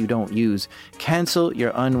things you don't use. Cancel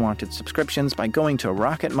your unwanted subscriptions by going to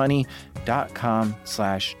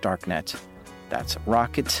rocketmoney.com/darknet. That's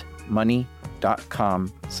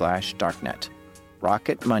rocketmoney.com/darknet.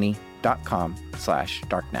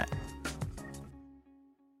 rocketmoney.com/darknet.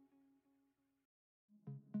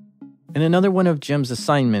 In another one of Jim's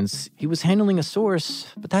assignments, he was handling a source,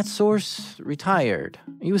 but that source retired.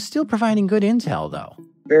 He was still providing good intel, though.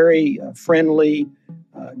 Very friendly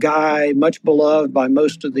guy, much beloved by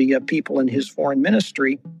most of the people in his foreign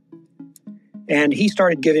ministry. And he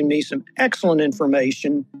started giving me some excellent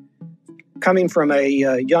information coming from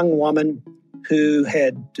a young woman who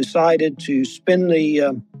had decided to spend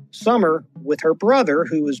the summer with her brother,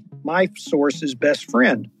 who was my source's best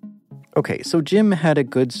friend. Okay, so Jim had a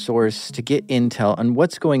good source to get intel on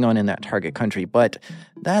what's going on in that target country, but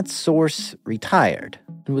that source retired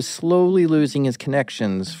and was slowly losing his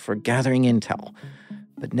connections for gathering intel.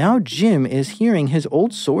 But now Jim is hearing his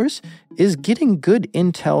old source is getting good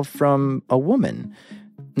intel from a woman.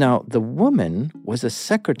 Now, the woman was a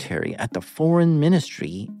secretary at the foreign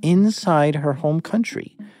ministry inside her home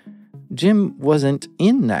country. Jim wasn't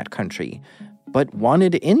in that country, but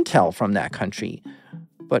wanted intel from that country.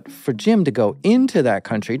 But for Jim to go into that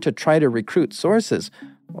country to try to recruit sources,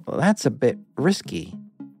 well, that's a bit risky.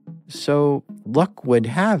 So luck would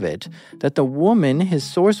have it that the woman his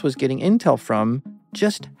source was getting intel from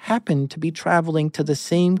just happened to be traveling to the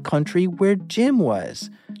same country where Jim was.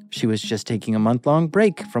 She was just taking a month-long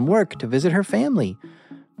break from work to visit her family.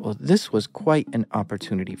 Well, this was quite an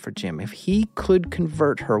opportunity for Jim. If he could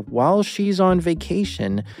convert her while she's on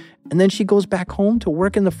vacation, and then she goes back home to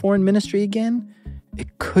work in the foreign ministry again,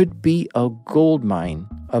 it could be a goldmine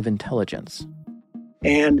of intelligence.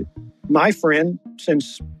 And my friend,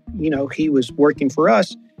 since, he was working for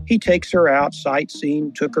us, he takes her out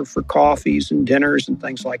sightseeing, took her for coffees and dinners and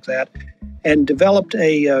things like that, and developed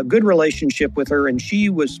a good relationship with her. And she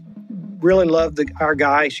really loved our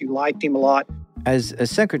guy. She liked him a lot. As a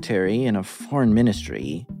secretary in a foreign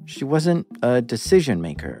ministry, she wasn't a decision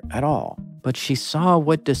maker at all, but she saw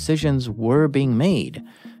what decisions were being made.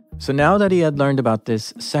 So now that he had learned about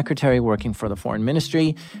this secretary working for the foreign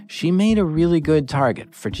ministry, she made a really good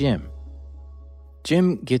target for Jim.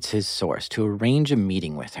 Jim gets his source to arrange a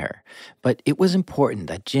meeting with her, but it was important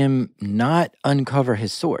that Jim not uncover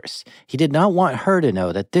his source. He did not want her to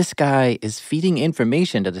know that this guy is feeding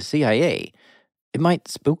information to the CIA. It might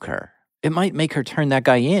spook her. It might make her turn that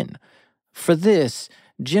guy in. For this,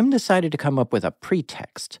 Jim decided to come up with a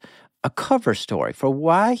pretext, a cover story for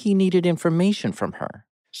why he needed information from her.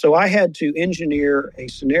 So I had to engineer a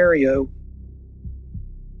scenario.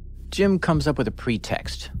 Jim comes up with a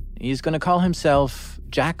pretext. He's going to call himself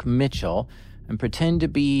Jack Mitchell and pretend to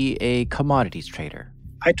be a commodities trader.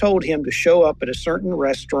 I told him to show up at a certain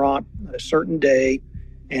restaurant at a certain day,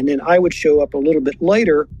 and then I would show up a little bit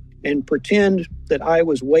later and pretend that I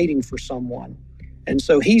was waiting for someone. And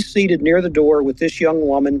so he's seated near the door with this young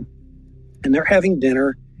woman, and they're having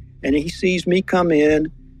dinner, and he sees me come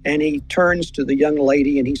in, and he turns to the young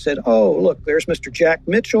lady, and he said, "Oh, look, there's Mr. Jack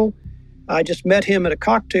Mitchell. I just met him at a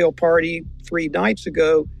cocktail party 3 nights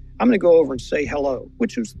ago. I'm going to go over and say hello,"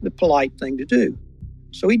 which was the polite thing to do.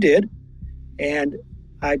 So he did, and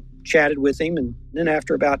I chatted with him, and then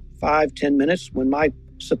after about 5-10 minutes, when my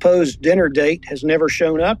supposed dinner date has never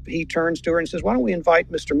shown up, he turns to her and says, "Why don't we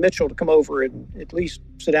invite Mr. Mitchell to come over and at least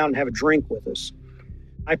sit down and have a drink with us?"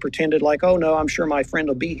 I pretended like, "Oh, no, I'm sure my friend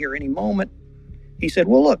will be here any moment." He said,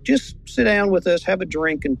 "Well, look, just sit down with us, have a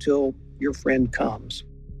drink until your friend comes."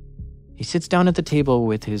 He sits down at the table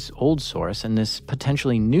with his old source and this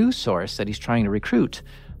potentially new source that he's trying to recruit,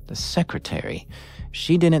 the secretary.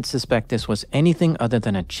 She didn't suspect this was anything other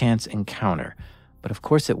than a chance encounter. But of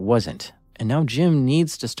course it wasn't. And now Jim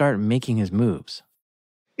needs to start making his moves.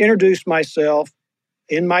 Introduced myself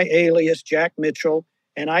in my alias, Jack Mitchell,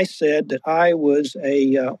 and I said that I was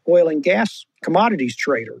a oil and gas commodities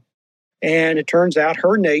trader. And it turns out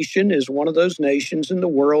her nation is one of those nations in the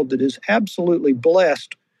world that is absolutely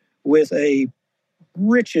blessed with a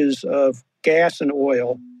riches of gas and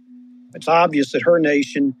oil. It's obvious that her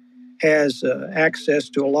nation has access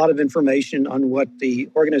to a lot of information on what the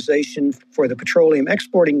Organization for the Petroleum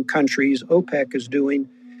Exporting Countries, OPEC, is doing,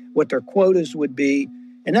 what their quotas would be.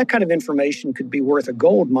 And that kind of information could be worth a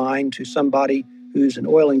gold mine to somebody who's an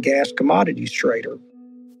oil and gas commodities trader.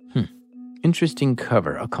 Interesting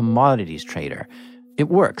cover, a commodities trader. It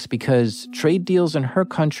works because trade deals in her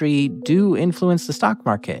country do influence the stock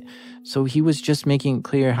market. So he was just making it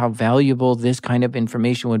clear how valuable this kind of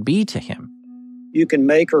information would be to him. You can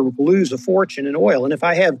make or lose a fortune in oil. And if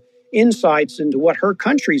I have insights into what her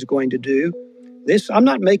country's going to do, I'm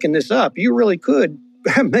not making this up. You really could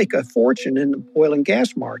make a fortune in the oil and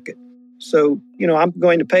gas market. So, I'm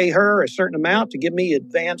going to pay her a certain amount to give me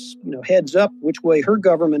advance, heads up which way her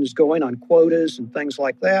government is going on quotas and things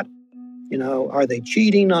like that. Are they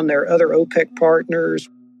cheating on their other OPEC partners?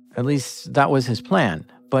 At least that was his plan.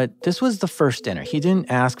 But this was the first dinner. He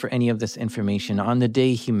didn't ask for any of this information on the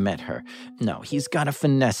day he met her. No, he's got to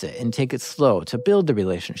finesse it and take it slow to build the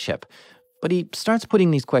relationship. But he starts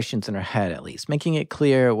putting these questions in her head at least, making it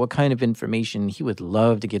clear what kind of information he would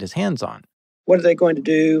love to get his hands on. What are they going to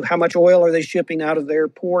do? How much oil are they shipping out of their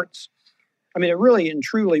ports? I mean, it really and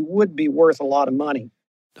truly would be worth a lot of money.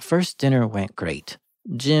 The first dinner went great.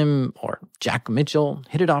 Jim, or Jack Mitchell,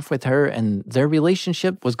 hit it off with her, and their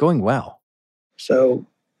relationship was going well. So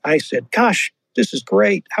I said, "Gosh, this is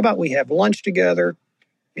great. How about we have lunch together?"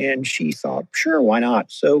 And she thought, "Sure, why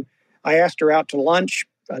not?" So I asked her out to lunch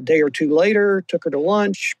a day or two later, took her to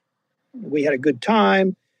lunch. We had a good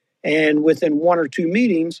time. And within 1 or 2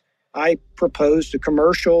 meetings, I proposed a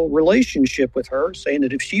commercial relationship with her, saying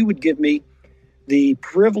that if she would give me the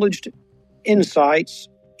privileged insights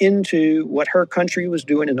into what her country was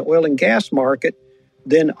doing in the oil and gas market,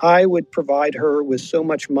 then I would provide her with so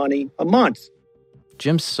much money a month.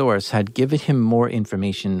 Jim's source had given him more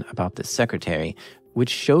information about the secretary, which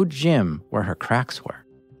showed Jim where her cracks were.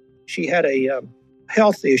 She had a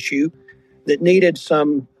health issue that needed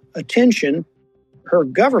some attention. Her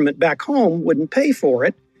government back home wouldn't pay for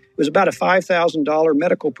it. It was about a $5,000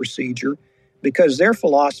 medical procedure because their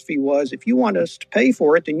philosophy was, if you want us to pay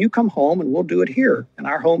for it, then you come home and we'll do it here in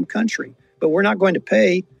our home country. But we're not going to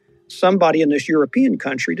pay somebody in this European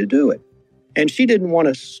country to do it. And she didn't want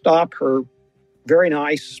to stop her very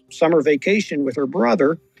nice summer vacation with her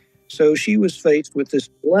brother. So she was faced with this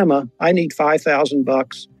dilemma. I need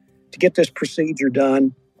 $5,000 to get this procedure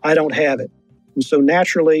done. I don't have it. And so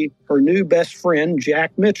naturally, her new best friend,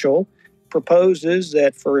 Jack Mitchell, proposes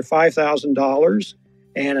that for $5,000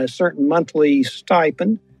 and a certain monthly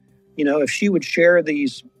stipend, if she would share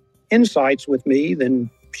these insights with me, then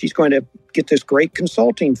she's going to get this great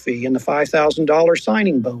consulting fee and the $5,000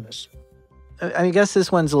 signing bonus. I guess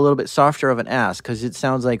this one's a little bit softer of an ask because it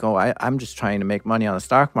sounds like, oh, I'm just trying to make money on the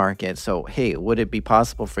stock market. So, hey, would it be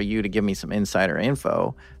possible for you to give me some insider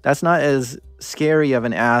info? That's not as scary of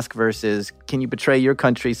an ask versus, can you betray your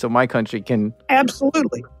country so my country can...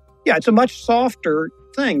 Absolutely. Yeah, it's a much softer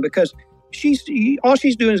thing because all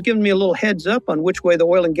she's doing is giving me a little heads up on which way the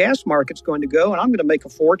oil and gas market's going to go, and I'm going to make a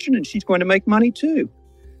fortune, and she's going to make money too.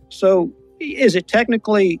 So is it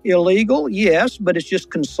technically illegal? Yes, but it's just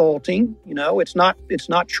consulting. It's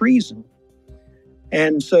not treason.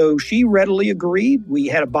 And so she readily agreed. We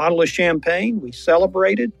had a bottle of champagne. We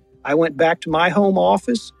celebrated. I went back to my home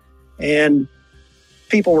office, and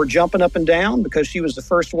people were jumping up and down because she was the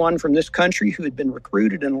first one from this country who had been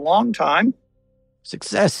recruited in a long time.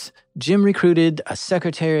 Success! Jim recruited a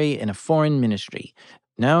secretary in a foreign ministry.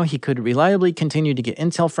 Now he could reliably continue to get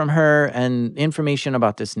intel from her and information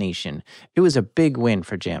about this nation. It was a big win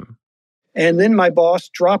for Jim. And then my boss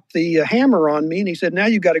dropped the hammer on me, and he said, now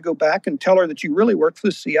you got to go back and tell her that you really work for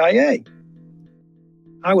the CIA.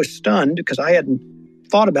 I was stunned because I hadn't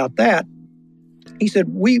thought about that. He said,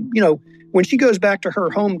 when she goes back to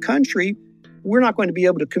her home country, we're not going to be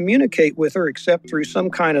able to communicate with her except through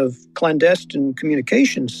some kind of clandestine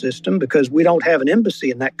communication system because we don't have an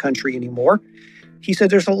embassy in that country anymore. He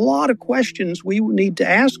said, there's a lot of questions we need to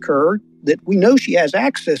ask her that we know she has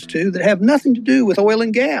access to that have nothing to do with oil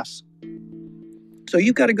and gas. So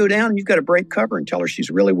you've got to go down and you've got to break cover and tell her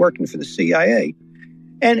she's really working for the CIA.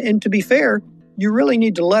 And to be fair, you really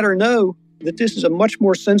need to let her know that this is a much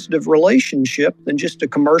more sensitive relationship than just a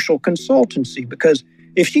commercial consultancy, because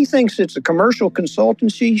if she thinks it's a commercial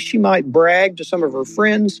consultancy, she might brag to some of her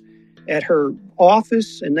friends at her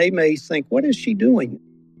office, and they may think, what is she doing?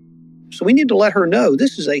 So we need to let her know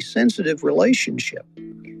this is a sensitive relationship.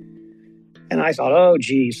 And I thought, oh,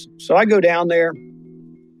 geez. So I go down there,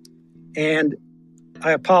 and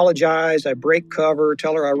I apologize. I break cover,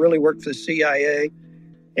 tell her I really work for the CIA.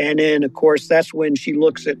 And then, of course, that's when she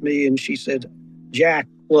looks at me and she said, Jack,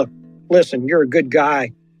 look, listen, you're a good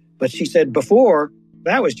guy. But she said, before,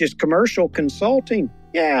 that was just commercial consulting.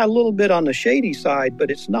 Yeah, a little bit on the shady side, but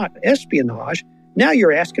it's not espionage. Now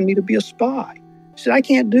you're asking me to be a spy. She said, I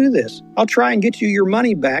can't do this. I'll try and get you your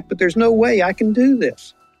money back, but there's no way I can do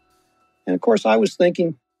this. And of course, I was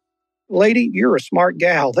thinking, lady, you're a smart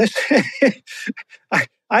gal.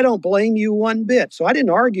 I don't blame you one bit. So I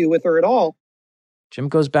didn't argue with her at all. Jim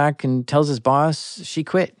goes back and tells his boss she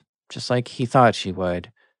quit, just like he thought she would.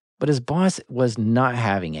 But his boss was not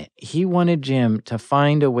having it. He wanted Jim to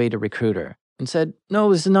find a way to recruit her and said, no,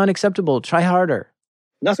 this is not acceptable. Try harder.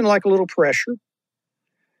 Nothing like a little pressure.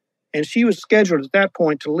 And she was scheduled at that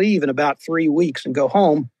point to leave in about 3 weeks and go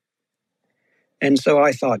home. And so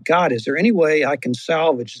I thought, God, is there any way I can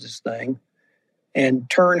salvage this thing and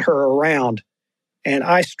turn her around? And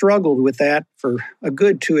I struggled with that for a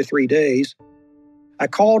good 2 or 3 days. I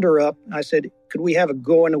called her up. I said, could we have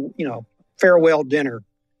a farewell dinner?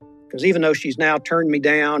 Because even though she's now turned me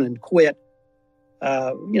down and quit,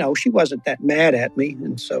 she wasn't that mad at me.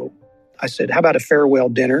 And so I said, how about a farewell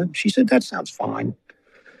dinner? She said, that sounds fine.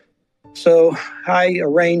 So I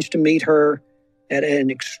arranged to meet her at an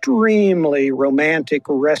extremely romantic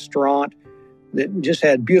restaurant that just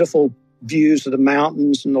had beautiful views of the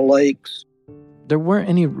mountains and the lakes. There weren't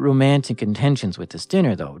any romantic intentions with this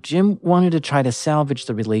dinner, though. Jim wanted to try to salvage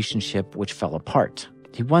the relationship which fell apart.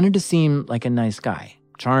 He wanted to seem like a nice guy.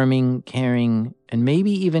 Charming, caring, and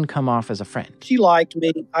maybe even come off as a friend. She liked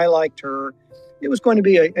me. I liked her. It was going to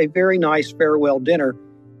be a very nice farewell dinner.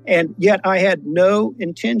 And yet I had no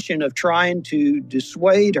intention of trying to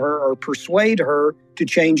dissuade her or persuade her to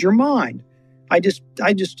change her mind. I just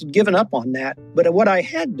had given up on that. But what I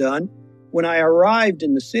had done, when I arrived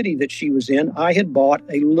in the city that she was in, I had bought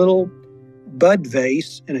a little bud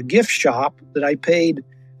vase in a gift shop that I paid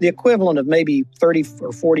the equivalent of maybe $30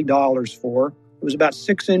 or $40 for. It was about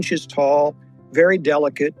 6 inches tall, very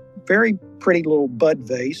delicate, very pretty little bud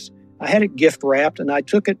vase. I had it gift wrapped, and I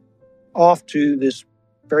took it off to this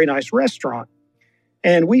very nice restaurant.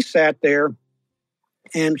 And we sat there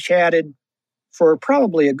and chatted for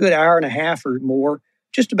probably a good hour and a half or more,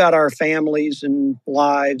 just about our families and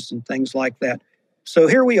lives and things like that. So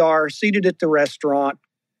here we are, seated at the restaurant.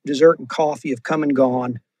 Dessert and coffee have come and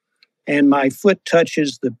gone. And my foot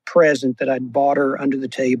touches the present that I'd bought her under the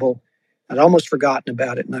table. I'd almost forgotten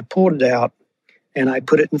about it, and I pulled it out, and I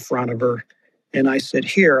put it in front of her. And I said,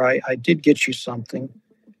 here, I did get you something.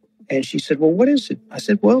 And she said, well, what is it? I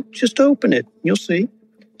said, well, just open it. You'll see.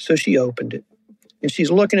 So she opened it. And she's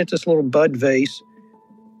looking at this little bud vase.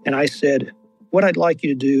 And I said, what I'd like you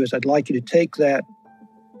to do is I'd like you to take that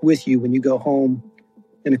with you when you go home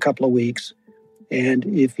in a couple of weeks. And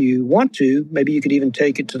if you want to, maybe you could even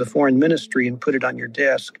take it to the foreign ministry and put it on your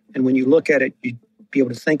desk. And when you look at it, you'd be able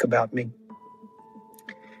to think about me.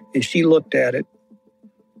 And she looked at it,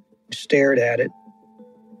 stared at it,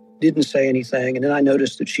 didn't say anything. And then I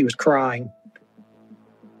noticed that she was crying.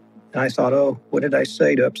 And I thought, oh, what did I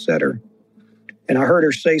say to upset her? And I heard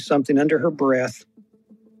her say something under her breath.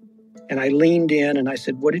 And I leaned in and I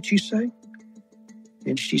said, what did you say?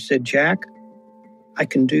 And she said, Jack, I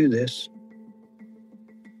can do this.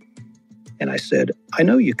 And I said, I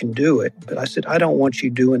know you can do it, but I said, I don't want you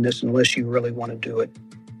doing this unless you really want to do it.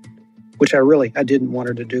 Which I didn't want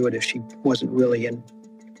her to do it if she wasn't really in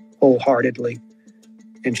wholeheartedly.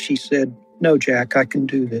 And she said, no, Jack, I can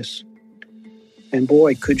do this. And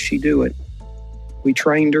boy, could she do it. We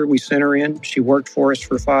trained her, we sent her in. She worked for us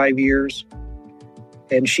for 5 years.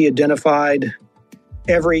 And she identified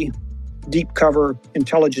every deep cover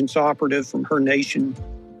intelligence operative from her nation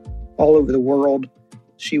all over the world.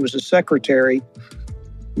 She was a secretary,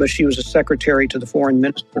 but she was a secretary to the foreign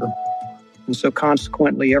minister. And so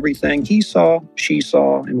consequently, everything he saw, she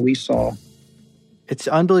saw, and we saw. It's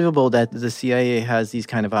unbelievable that the CIA has these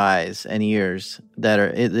kind of eyes and ears that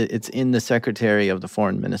it's in the secretary of the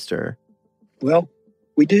foreign minister. Well,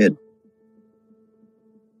 we did.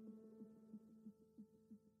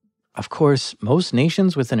 Of course, most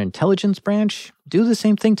nations with an intelligence branch do the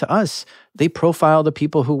same thing to us. They profile the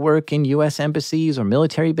people who work in U.S. embassies or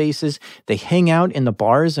military bases. They hang out in the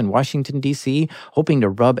bars in Washington, D.C., hoping to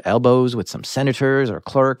rub elbows with some senators or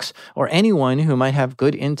clerks or anyone who might have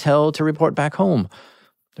good intel to report back home.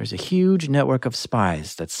 There's a huge network of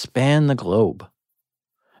spies that span the globe.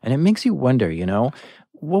 And it makes you wonder,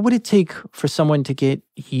 what would it take for someone to get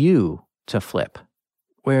you to flip?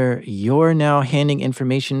 Where you're now handing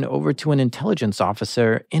information over to an intelligence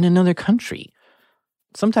officer in another country.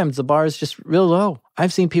 Sometimes the bar is just real low.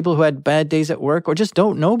 I've seen people who had bad days at work or just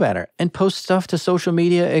don't know better and post stuff to social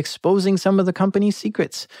media exposing some of the company's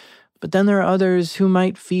secrets. But then there are others who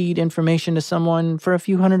might feed information to someone for a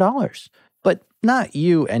few $100s. But not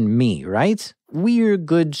you and me, right? We're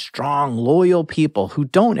good, strong, loyal people who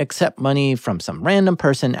don't accept money from some random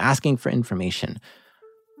person asking for information.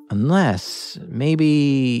 Unless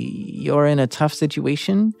maybe you're in a tough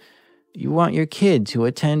situation, you want your kid to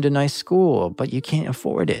attend a nice school, but you can't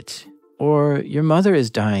afford it. Or your mother is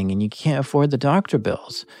dying and you can't afford the doctor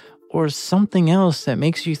bills. Or something else that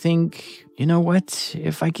makes you think, you know what,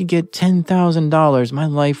 if I could get $10,000, my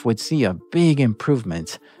life would see a big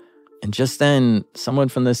improvement. And just then, someone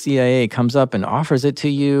from the CIA comes up and offers it to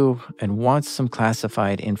you and wants some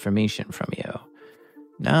classified information from you.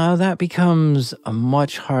 Now that becomes a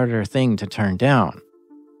much harder thing to turn down.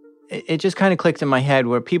 It just kind of clicked in my head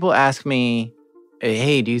where people ask me,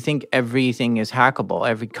 hey, do you think everything is hackable?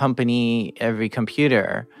 Every company, every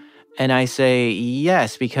computer? And I say,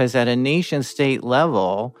 yes, because at a nation state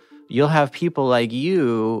level, you'll have people like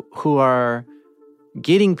you who are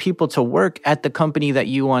getting people to work at the company that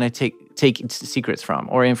you want to take secrets from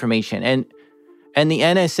or information. And the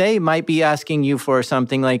NSA might be asking you for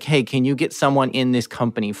something like, hey, can you get someone in this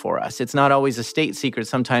company for us? It's not always a state secret.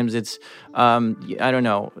 Sometimes it's, something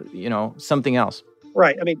else.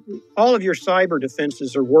 Right. I mean, all of your cyber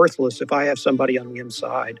defenses are worthless if I have somebody on the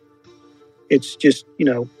inside. It's just,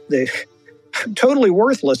 they're totally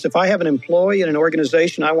worthless. If I have an employee in an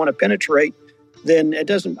organization I want to penetrate, then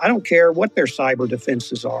I don't care what their cyber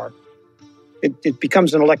defenses are. It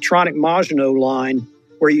becomes an electronic Maginot Line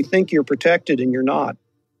where you think you're protected and you're not.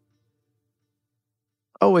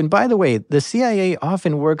 Oh, and by the way, the CIA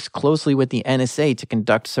often works closely with the NSA to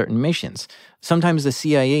conduct certain missions. Sometimes the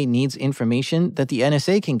CIA needs information that the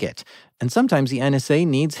NSA can get, and sometimes the NSA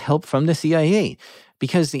needs help from the CIA.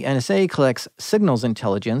 Because the NSA collects signals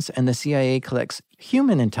intelligence and the CIA collects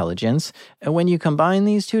human intelligence, and when you combine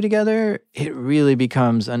these two together, it really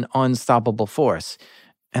becomes an unstoppable force.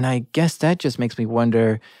 And I guess that just makes me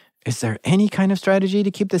wonder, is there any kind of strategy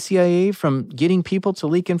to keep the CIA from getting people to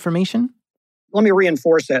leak information? Let me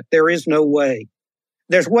reinforce that. There is no way.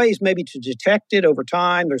 There's ways maybe to detect it over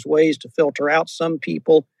time. There's ways to filter out some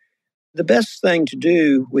people. The best thing to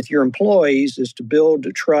do with your employees is to build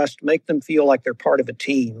trust, make them feel like they're part of a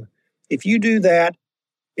team. If you do that,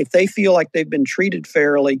 if they feel like they've been treated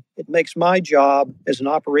fairly, it makes my job as an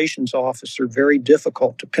operations officer very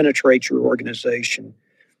difficult to penetrate your organization.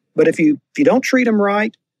 But if you don't treat them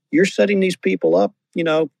right, you're setting these people up,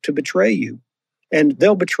 to betray you. And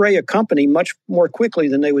they'll betray a company much more quickly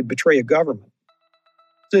than they would betray a government.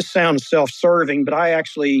 This sounds self-serving, but I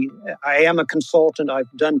am a consultant.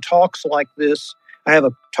 I've done talks like this. I have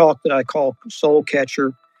a talk that I call Soul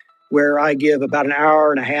Catcher, where I give about an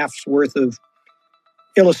hour and a half's worth of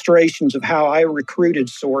illustrations of how I recruited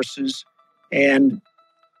sources, and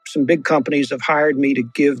some big companies have hired me to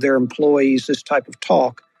give their employees this type of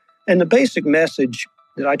talk. And the basic message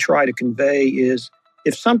that I try to convey is,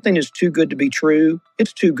 if something is too good to be true,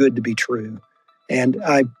 it's too good to be true. And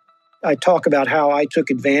I talk about how I took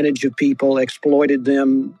advantage of people, exploited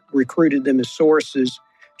them, recruited them as sources,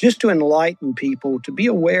 just to enlighten people to be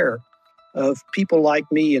aware of people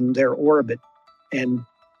like me in their orbit. And,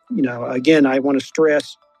 again, I want to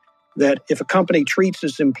stress that if a company treats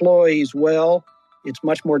its employees well, it's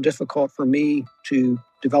much more difficult for me to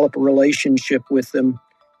develop a relationship with them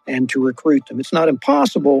and to recruit them. It's not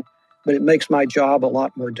impossible, but it makes my job a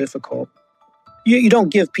lot more difficult. You don't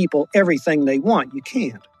give people everything they want. You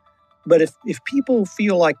can't. But if people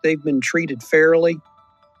feel like they've been treated fairly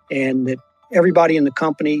and that everybody in the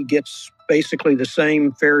company gets basically the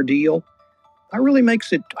same fair deal, that really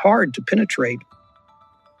makes it hard to penetrate.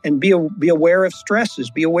 And be aware of stresses.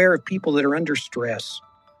 Be aware of people that are under stress,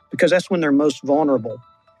 because that's when they're most vulnerable.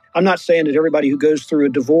 I'm not saying that everybody who goes through a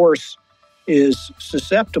divorce is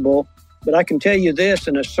susceptible, but I can tell you this,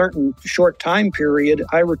 in a certain short time period,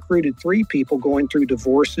 I recruited 3 people going through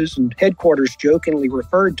divorces, and headquarters jokingly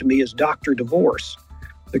referred to me as Dr. Divorce.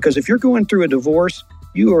 Because if you're going through a divorce,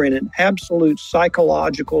 you are in an absolute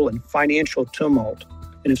psychological and financial tumult.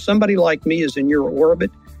 And if somebody like me is in your orbit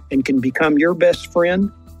and can become your best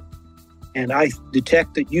friend, and I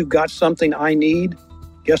detect that you've got something I need,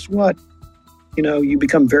 guess what? You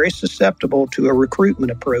become very susceptible to a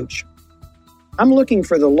recruitment approach. I'm looking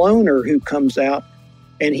for the loner who comes out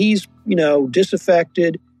and he's,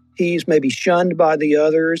 disaffected. He's maybe shunned by the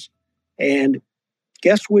others. And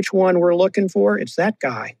guess which one we're looking for? It's that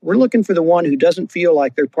guy. We're looking for the one who doesn't feel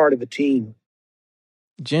like they're part of a team.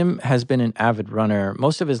 Jim has been an avid runner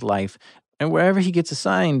most of his life, and wherever he gets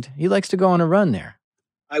assigned, he likes to go on a run there.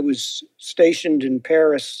 I was stationed in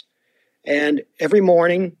Paris, and every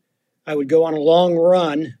morning I would go on a long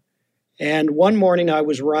run. And one morning I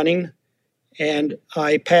was running, and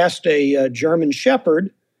I passed a German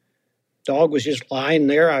Shepherd. Dog was just lying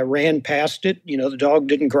there. I ran past it. The dog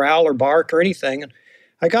didn't growl or bark or anything. And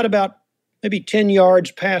I got about maybe 10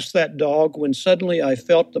 yards past that dog when suddenly I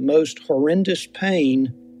felt the most horrendous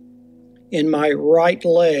pain in my right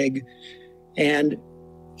leg. And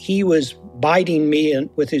he was biting me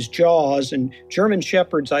with his jaws. And German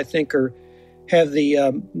Shepherds, I think, have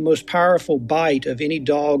the most powerful bite of any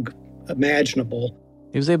dog imaginable.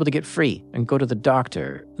 He was able to get free and go to the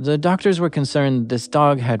doctor. The doctors were concerned this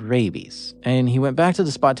dog had rabies, and he went back to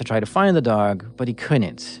the spot to try to find the dog, but he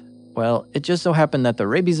couldn't. Well, it just so happened that the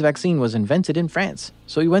rabies vaccine was invented in France,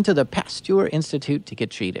 so he went to the Pasteur Institute to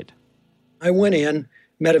get treated. I went in,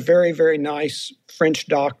 met a very, very nice French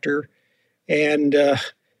doctor, and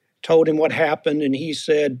told him what happened, and he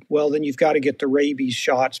said, well, then you've got to get the rabies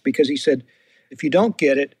shots, because he said, if you don't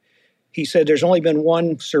get it, he said, there's only been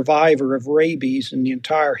one survivor of rabies in the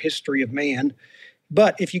entire history of man.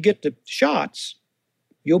 But if you get the shots,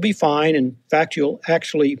 you'll be fine. In fact, you'll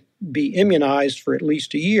actually be immunized for at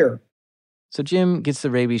least a year. So Jim gets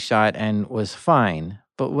the rabies shot and was fine.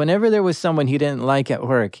 But whenever there was someone he didn't like at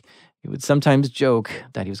work, he would sometimes joke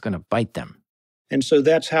that he was going to bite them. And so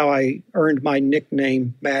that's how I earned my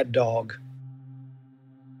nickname, Mad Dog.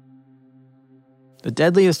 The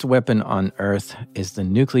deadliest weapon on Earth is the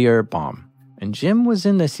nuclear bomb. And Jim was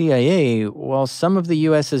in the CIA while some of the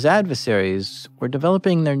U.S.'s adversaries were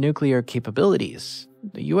developing their nuclear capabilities.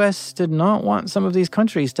 The U.S. did not want some of these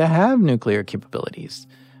countries to have nuclear capabilities.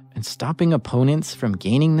 And stopping opponents from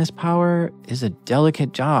gaining this power is a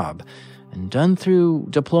delicate job and done through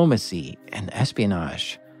diplomacy and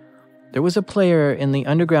espionage. There was a player in the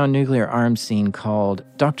underground nuclear arms scene called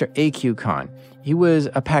Dr. A.Q. Khan. He was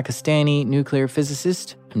a Pakistani nuclear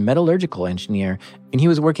physicist and metallurgical engineer, and he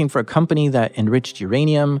was working for a company that enriched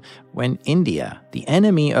uranium when India, the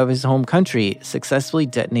enemy of his home country, successfully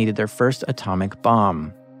detonated their first atomic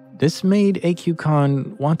bomb. This made A.Q.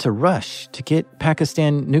 Khan want to rush to get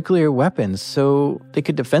Pakistan nuclear weapons so they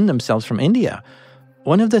could defend themselves from India.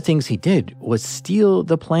 One of the things he did was steal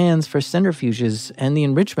the plans for centrifuges and the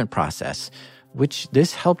enrichment process, which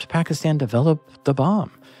this helped Pakistan develop the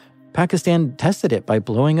bomb. Pakistan tested it by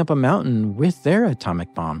blowing up a mountain with their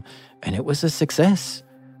atomic bomb, and it was a success.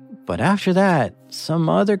 But after that, some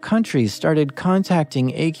other countries started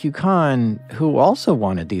contacting A.Q. Khan, who also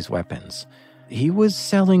wanted these weapons. He was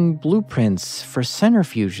selling blueprints for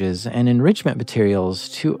centrifuges and enrichment materials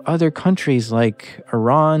to other countries like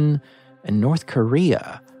Iran and North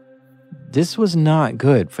Korea. This was not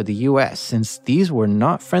good for the U.S. since these were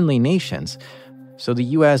not friendly nations, so the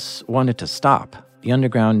U.S. wanted to stop the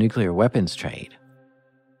underground nuclear weapons trade.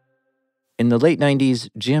 In the late 90s,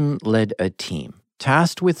 Jim led a team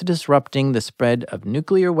tasked with disrupting the spread of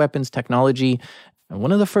nuclear weapons technology. And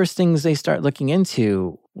one of the first things they start looking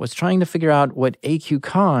into was trying to figure out what A.Q.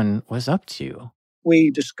 Khan was up to. We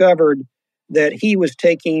discovered that he was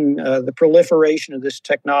taking the proliferation of this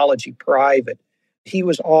technology private. He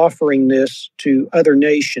was offering this to other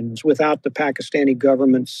nations without the Pakistani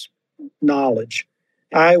government's knowledge.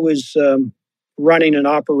 I was running an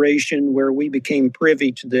operation where we became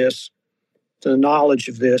privy to this, to the knowledge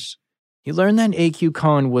of this. He learned that A.Q.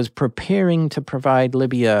 Khan was preparing to provide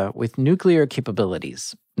Libya with nuclear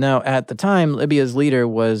capabilities. Now, at the time, Libya's leader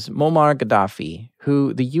was Muammar Gaddafi,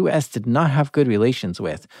 who the U.S. did not have good relations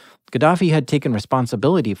with. Gaddafi had taken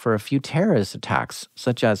responsibility for a few terrorist attacks,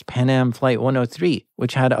 such as Pan Am Flight 103,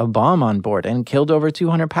 which had a bomb on board and killed over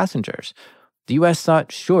 200 passengers. The U.S.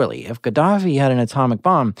 thought surely if Gaddafi had an atomic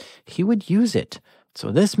bomb, he would use it.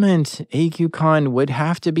 So this meant A.Q. Khan would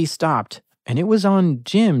have to be stopped, and it was on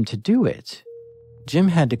Jim to do it. Jim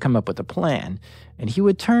had to come up with a plan, and he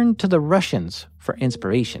would turn to the Russians for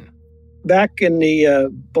inspiration. Back in the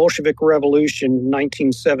Bolshevik Revolution in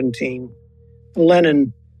 1917,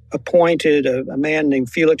 Lenin appointed a man named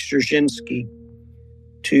Felix Dzerzhinsky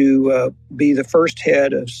to be the first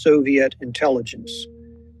head of Soviet intelligence.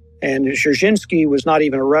 And Dzerzhinsky was not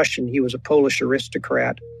even a Russian, he was a Polish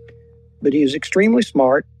aristocrat. But he was extremely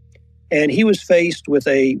smart, and he was faced with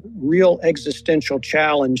a real existential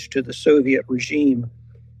challenge to the Soviet regime.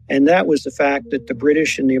 And that was the fact that the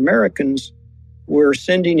British and the Americans were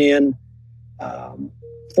sending in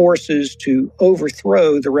forces to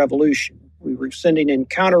overthrow the revolution. We were sending in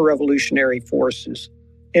counter-revolutionary forces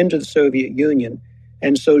into the Soviet Union.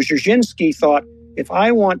 And so Dzerzhinsky thought, if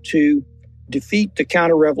I want to defeat the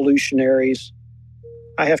counter-revolutionaries,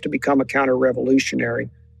 I have to become a counter-revolutionary.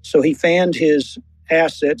 So he fanned his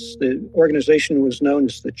assets. The organization was known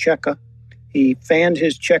as the Cheka. He fanned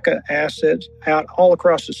his Cheka assets out all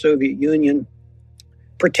across the Soviet Union,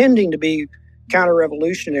 pretending to be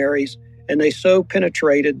counter-revolutionaries, and they so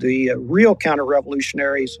penetrated the real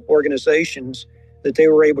counter-revolutionaries organizations that they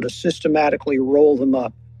were able to systematically roll them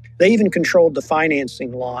up. They even controlled the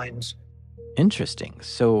financing lines. Interesting.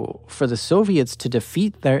 So for the Soviets to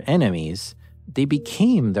defeat their enemies, they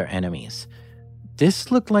became their enemies.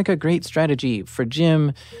 This looked like a great strategy for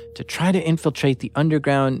Jim to try to infiltrate the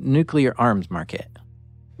underground nuclear arms market.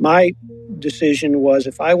 My decision was,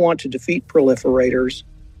 if I want to defeat proliferators,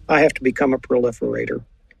 I have to become a proliferator.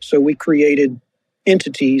 So we created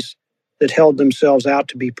entities that held themselves out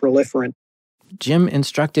to be proliferant. Jim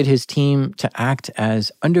instructed his team to act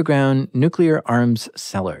as underground nuclear arms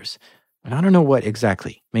sellers. And I don't know what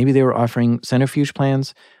exactly. Maybe they were offering centrifuge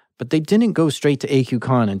plans, but they didn't go straight to A.Q.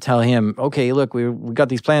 Khan and tell him, okay, look, we got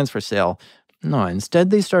these plans for sale. No, instead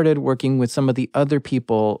they started working with some of the other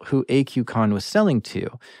people who A.Q. Khan was selling to.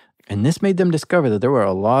 And this made them discover that there were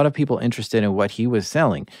a lot of people interested in what he was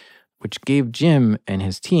selling, which gave Jim and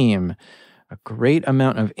his team a great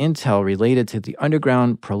amount of intel related to the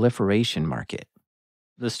underground proliferation market.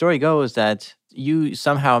 The story goes that you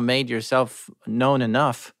somehow made yourself known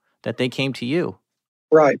enough that they came to you.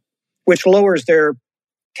 Right, which lowers their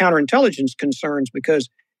counterintelligence concerns because,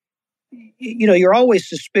 you're always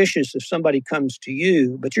suspicious if somebody comes to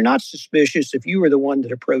you, but you're not suspicious if you were the one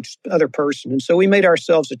that approached the other person. And so we made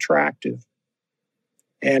ourselves attractive.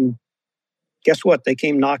 And guess what? They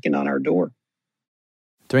came knocking on our door.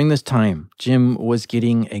 During this time, Jim was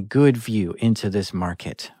getting a good view into this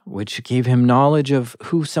market, which gave him knowledge of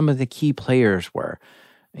who some of the key players were.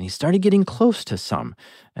 And he started getting close to some,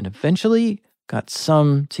 and eventually got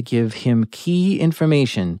some to give him key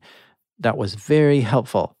information that was very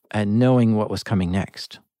helpful at knowing what was coming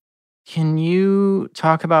next. Can you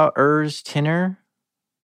talk about Urs Tinner?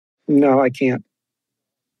 No, I can't.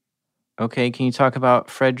 Okay, can you talk about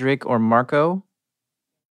Frederick or Marco?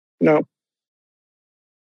 No.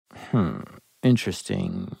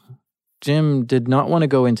 Interesting. Jim did not want to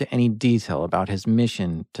go into any detail about his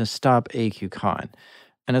mission to stop A.Q. Khan.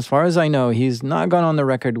 And as far as I know, he's not gone on the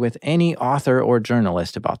record with any author or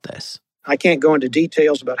journalist about this. I can't go into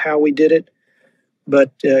details about how we did it,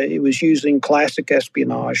 but it was using classic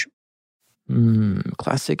espionage.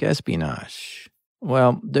 Classic espionage.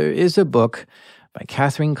 Well, there is a book by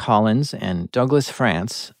Catherine Collins and Douglas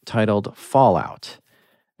France titled Fallout.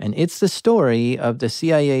 And it's the story of the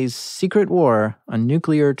CIA's secret war on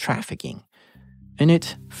nuclear trafficking. In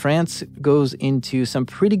it, France goes into some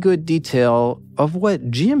pretty good detail of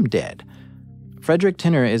what Jim did. Frederick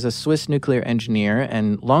Tinner is a Swiss nuclear engineer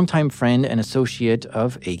and longtime friend and associate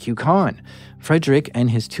of A.Q. Khan. Frederick and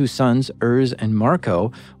his two sons, Urs and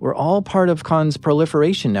Marco, were all part of Khan's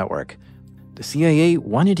proliferation network. The CIA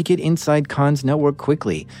wanted to get inside Khan's network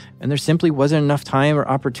quickly, and there simply wasn't enough time or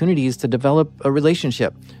opportunities to develop a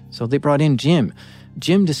relationship. So they brought in Jim.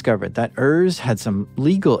 Jim discovered that Urs had some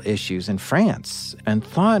legal issues in France and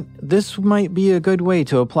thought this might be a good way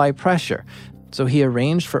to apply pressure. So he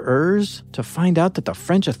arranged for Urs to find out that the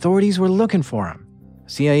French authorities were looking for him.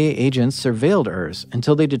 CIA agents surveilled Urs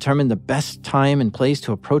until they determined the best time and place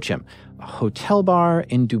to approach him, a hotel bar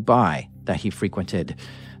in Dubai that he frequented.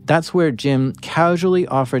 That's where Jim casually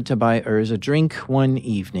offered to buy Urs a drink one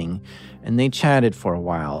evening, and they chatted for a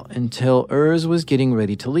while until Urs was getting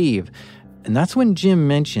ready to leave. And that's when Jim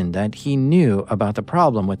mentioned that he knew about the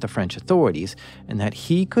problem with the French authorities and that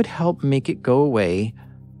he could help make it go away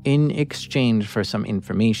in exchange for some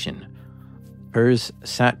information. Urs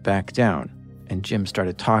sat back down, and Jim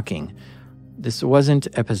started talking. This wasn't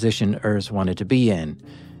a position Urs wanted to be in.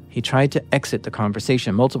 He tried to exit the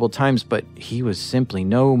conversation multiple times, but he was simply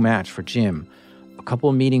no match for Jim. A couple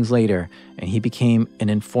of meetings later, and he became an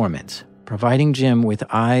informant, providing Jim with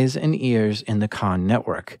eyes and ears in the Khan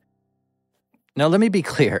network. Now, let me be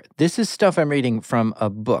clear. This is stuff I'm reading from a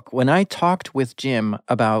book. When I talked with Jim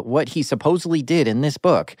about what he supposedly did in this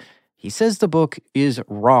book, he says the book is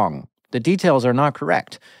wrong. The details are not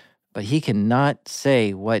correct, but he cannot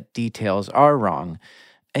say what details are wrong.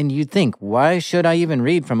 And you'd think, why should I even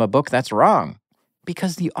read from a book that's wrong?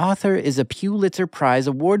 Because the author is a Pulitzer Prize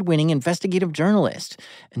award-winning investigative journalist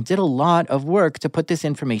and did a lot of work to put this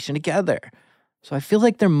information together. So I feel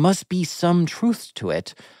like there must be some truth to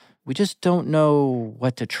it. We just don't know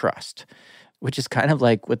what to trust, which is kind of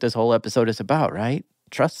like what this whole episode is about, right?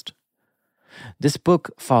 Trust. This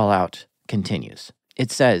book, Fallout, continues.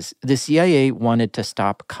 It says, the CIA wanted to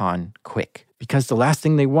stop Khan quick because the last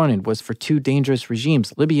thing they wanted was for two dangerous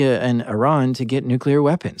regimes, Libya and Iran, to get nuclear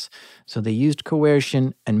weapons. So they used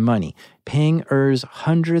coercion and money, paying Urs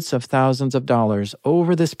hundreds of thousands of dollars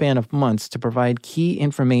over the span of months to provide key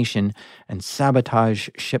information and sabotage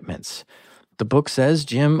shipments. The book says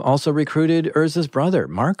Jim also recruited Urs's brother,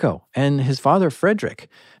 Marco, and his father, Frederick,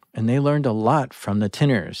 and they learned a lot from the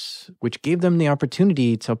Tinners, which gave them the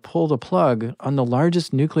opportunity to pull the plug on the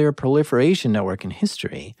largest nuclear proliferation network in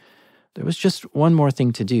history. There was just one more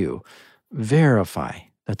thing to do: verify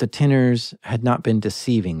that the Tinners had not been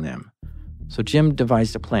deceiving them. So Jim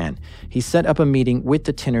devised a plan. He set up a meeting with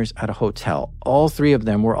the Tinners at a hotel. All three of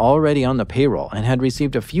them were already on the payroll and had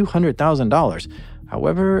received a few $100,000.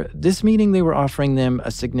 However, this meeting they were offering them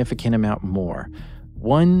a significant amount more.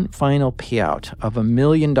 One final payout of $1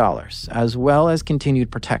 million, as well as continued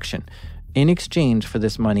protection. In exchange for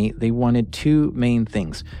this money, they wanted two main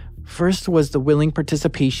things. First was the willing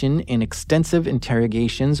participation in extensive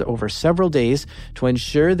interrogations over several days to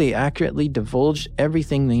ensure they accurately divulged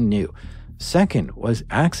everything they knew. Second was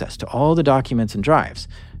access to all the documents and drives.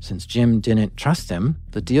 Since Jim didn't trust them,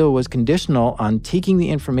 the deal was conditional on taking the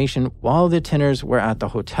information while the Tinners were at the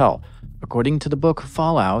hotel. According to the book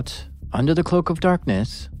Fallout, under the cloak of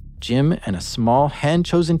darkness, Jim and a small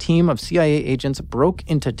hand-chosen team of CIA agents broke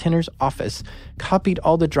into Tinner's office, copied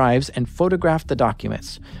all the drives, and photographed the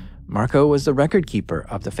documents. Marco was the record keeper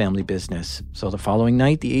of the family business, so the following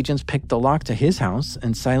night the agents picked the lock to his house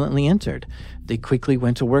and silently entered. They quickly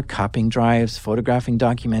went to work copying drives, photographing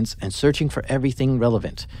documents, and searching for everything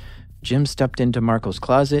relevant. Jim stepped into Marco's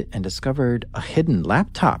closet and discovered a hidden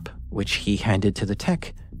laptop, which he handed to the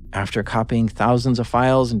tech. After copying thousands of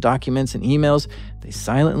files and documents and emails, they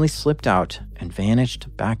silently slipped out and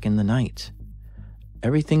vanished back in the night.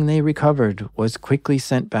 Everything they recovered was quickly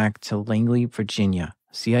sent back to Langley, Virginia,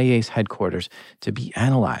 CIA's headquarters, to be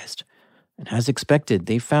analyzed. And as expected,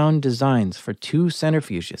 they found designs for two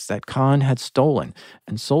centrifuges that Khan had stolen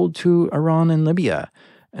and sold to Iran and Libya.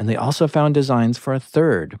 And they also found designs for a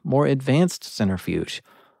third, more advanced centrifuge.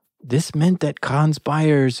 This meant that Khan's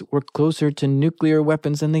buyers were closer to nuclear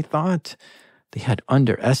weapons than they thought. They had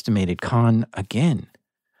underestimated Khan again.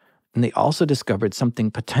 And they also discovered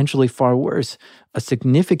something potentially far worse. A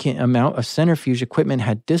significant amount of centrifuge equipment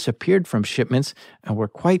had disappeared from shipments and were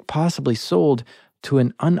quite possibly sold to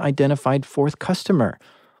an unidentified fourth customer.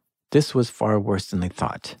 This was far worse than they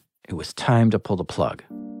thought. It was time to pull the plug.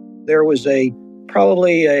 There was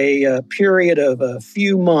probably a period of a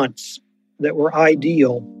few months that were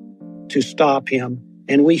ideal to stop him,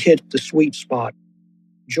 and we hit the sweet spot.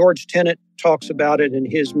 George Tenet talks about it in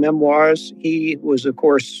his memoirs. He was, of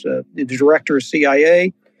course, the director of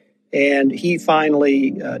CIA, and he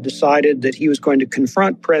finally decided that he was going to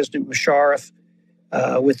confront President Musharraf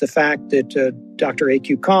with the fact that Dr.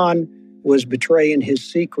 A.Q. Khan was betraying his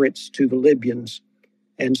secrets to the Libyans.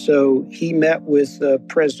 And so he met with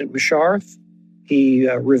President Musharraf. He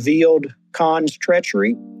revealed Khan's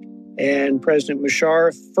treachery, And President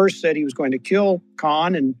Musharraf first said he was going to kill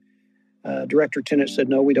Khan, and Director Tenet said,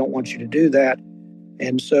 no, we don't want you to do that.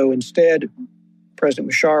 And so instead,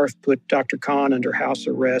 President Musharraf put Dr. Khan under house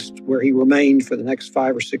arrest, where he remained for the next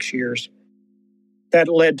 5 or 6 years. That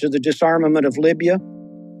led to the disarmament of Libya,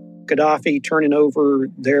 Gaddafi turning over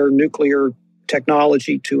their nuclear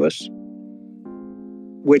technology to us,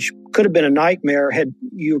 which could have been a nightmare.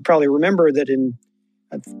 You probably remember that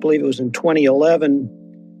I believe it was in 2011,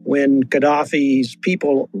 when Gaddafi's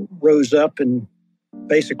people rose up and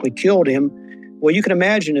basically killed him. Well, you can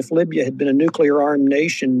imagine if Libya had been a nuclear-armed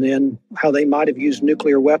nation, then how they might have used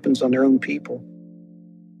nuclear weapons on their own people.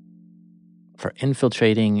 For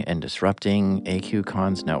infiltrating and disrupting AQ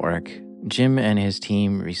Khan's network, Jim and his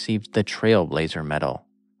team received the Trailblazer Medal,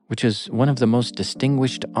 which is one of the most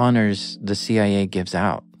distinguished honors the CIA gives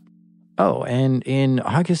out. Oh, and in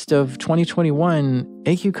August of 2021,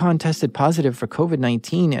 AQ Khan tested positive for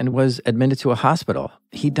COVID-19 and was admitted to a hospital.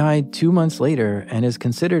 He died 2 months later and is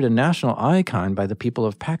considered a national icon by the people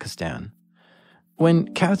of Pakistan.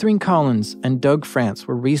 When Catherine Collins and Doug France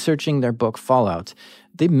were researching their book Fallout,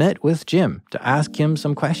 they met with Jim to ask him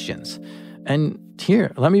some questions. And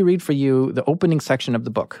here, let me read for you the opening section of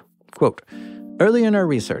the book. Quote, "Early in our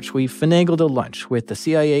research, we finagled a lunch with the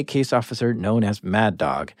CIA case officer known as Mad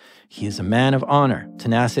Dog. He is a man of honor,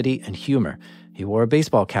 tenacity, and humor. He wore a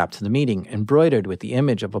baseball cap to the meeting, embroidered with the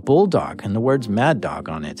image of a bulldog and the words Mad Dog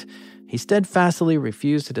on it. He steadfastly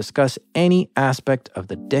refused to discuss any aspect of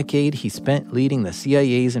the decade he spent leading the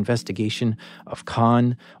CIA's investigation of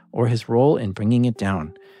Khan or his role in bringing it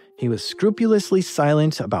down. He was scrupulously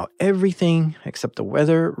silent about everything except the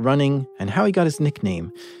weather, running, and how he got his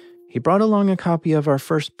nickname. He brought along a copy of our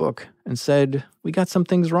first book and said, we got some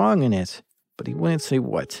things wrong in it, but he wouldn't say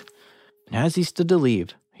what. And as he stood to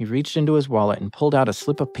leave, he reached into his wallet and pulled out a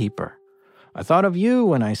slip of paper. I thought of you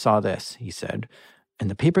when I saw this, he said. And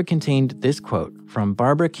the paper contained this quote from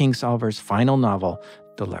Barbara Kingsolver's final novel,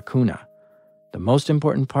 The Lacuna. The most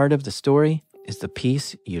important part of the story is the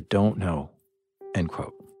piece you don't know, end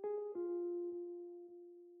quote.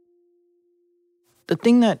 The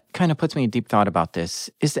thing that kind of puts me in deep thought about this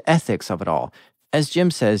is the ethics of it all. As Jim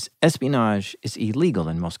says, espionage is illegal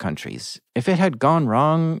in most countries. If it had gone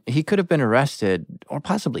wrong, he could have been arrested or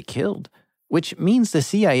possibly killed, which means the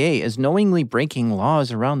CIA is knowingly breaking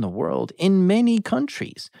laws around the world in many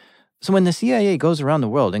countries. So when the CIA goes around the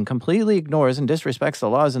world and completely ignores and disrespects the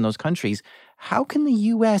laws in those countries, how can the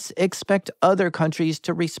U.S. expect other countries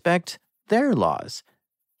to respect their laws?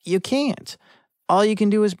 You can't. All you can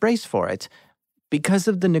do is brace for it. Because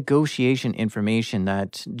of the negotiation information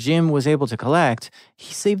that Jim was able to collect,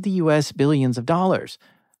 he saved the U.S. billions of dollars.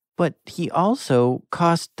 But he also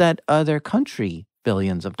cost that other country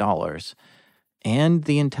billions of dollars. And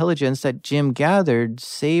the intelligence that Jim gathered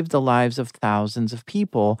saved the lives of thousands of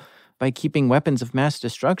people by keeping weapons of mass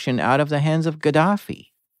destruction out of the hands of Gaddafi.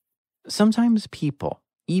 Sometimes people,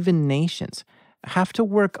 even nations, have to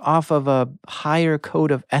work off of a higher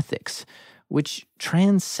code of ethics, which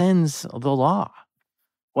transcends the law.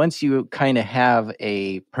 Once you kind of have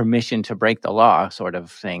a permission to break the law sort of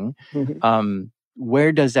thing,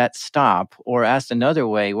 where does that stop? Or asked another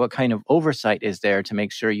way, what kind of oversight is there to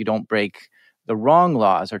make sure you don't break the wrong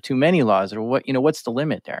laws or too many laws, or what's the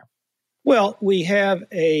limit there? Well, we have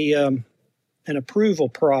an approval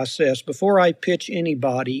process. Before I pitch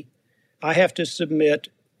anybody, I have to submit,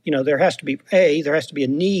 there has to be a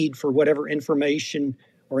need for whatever information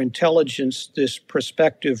or intelligence this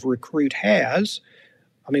prospective recruit has.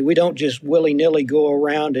 I mean, we don't just willy-nilly go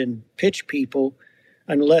around and pitch people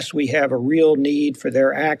unless we have a real need for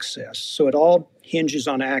their access. So it all hinges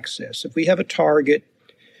on access. If we have a target,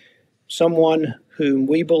 someone whom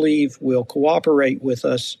we believe will cooperate with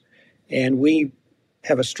us, and we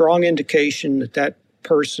have a strong indication that that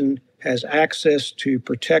person has access to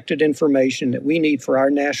protected information that we need for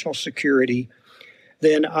our national security,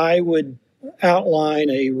 then I would outline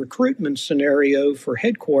a recruitment scenario for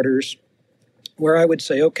headquarters where I would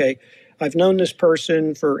say, okay, I've known this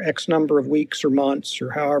person for X number of weeks or months or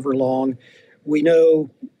however long. We know,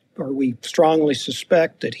 or we strongly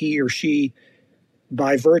suspect that he or she,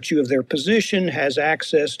 by virtue of their position, has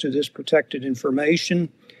access to this protected information.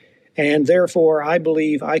 And therefore, I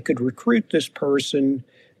believe I could recruit this person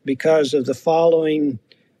because of the following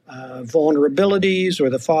vulnerabilities or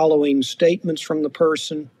the following statements from the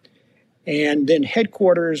person. And then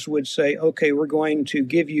headquarters would say, okay, we're going to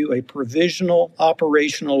give you a provisional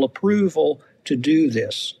operational approval to do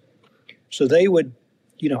this. So they would,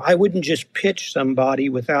 I wouldn't just pitch somebody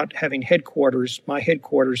without having my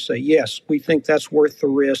headquarters say, yes, we think that's worth the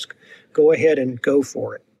risk. Go ahead and go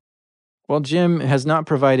for it. While Jim has not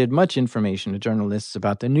provided much information to journalists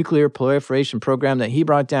about the nuclear proliferation program that he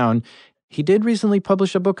brought down, he did recently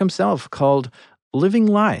publish a book himself called Living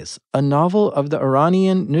Lies, a novel of the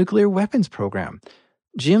Iranian nuclear weapons program.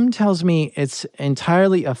 Jim tells me it's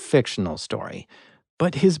entirely a fictional story,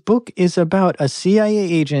 but his book is about a CIA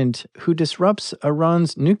agent who disrupts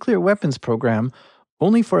Iran's nuclear weapons program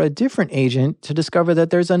only for a different agent to discover that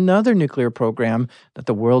there's another nuclear program that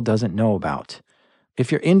the world doesn't know about. If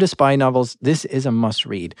you're into spy novels, this is a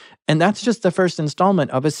must-read. And that's just the first installment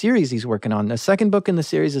of a series he's working on. The second book in the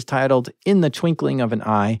series is titled In the Twinkling of an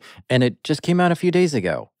Eye, and it just came out a few days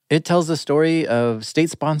ago. It tells the story of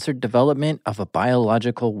state-sponsored development of a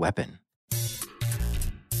biological weapon.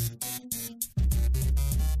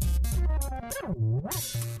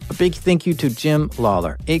 A big thank you to Jim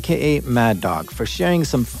Lawler, aka Mad Dog, for sharing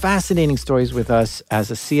some fascinating stories with us as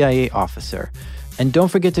a CIA officer. And don't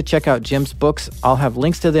forget to check out Jim's books. I'll have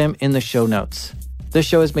links to them in the show notes. This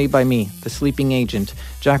show is made by me, the sleeping agent,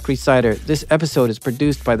 Jack Rhysider. This episode is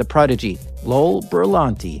produced by the prodigy, Lowell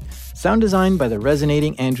Berlanti. Sound designed by the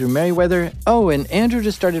resonating Andrew Merriweather. Oh, and Andrew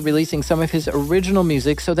just started releasing some of his original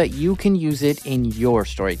music so that you can use it in your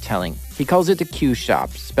storytelling. He calls it the Q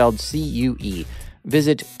Shop, spelled C-U-E.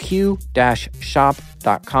 Visit q-shop.com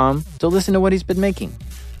to listen to what he's been making.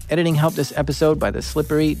 Editing help this episode by the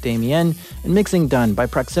slippery Damien, and mixing done by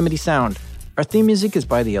Proximity Sound. Our theme music is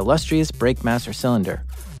by the illustrious Breakmaster Cylinder.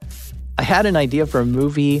 I had an idea for a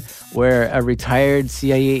movie where a retired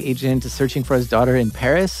CIA agent is searching for his daughter in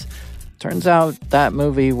Paris. Turns out that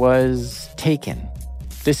movie was Taken.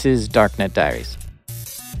 This is Darknet Diaries.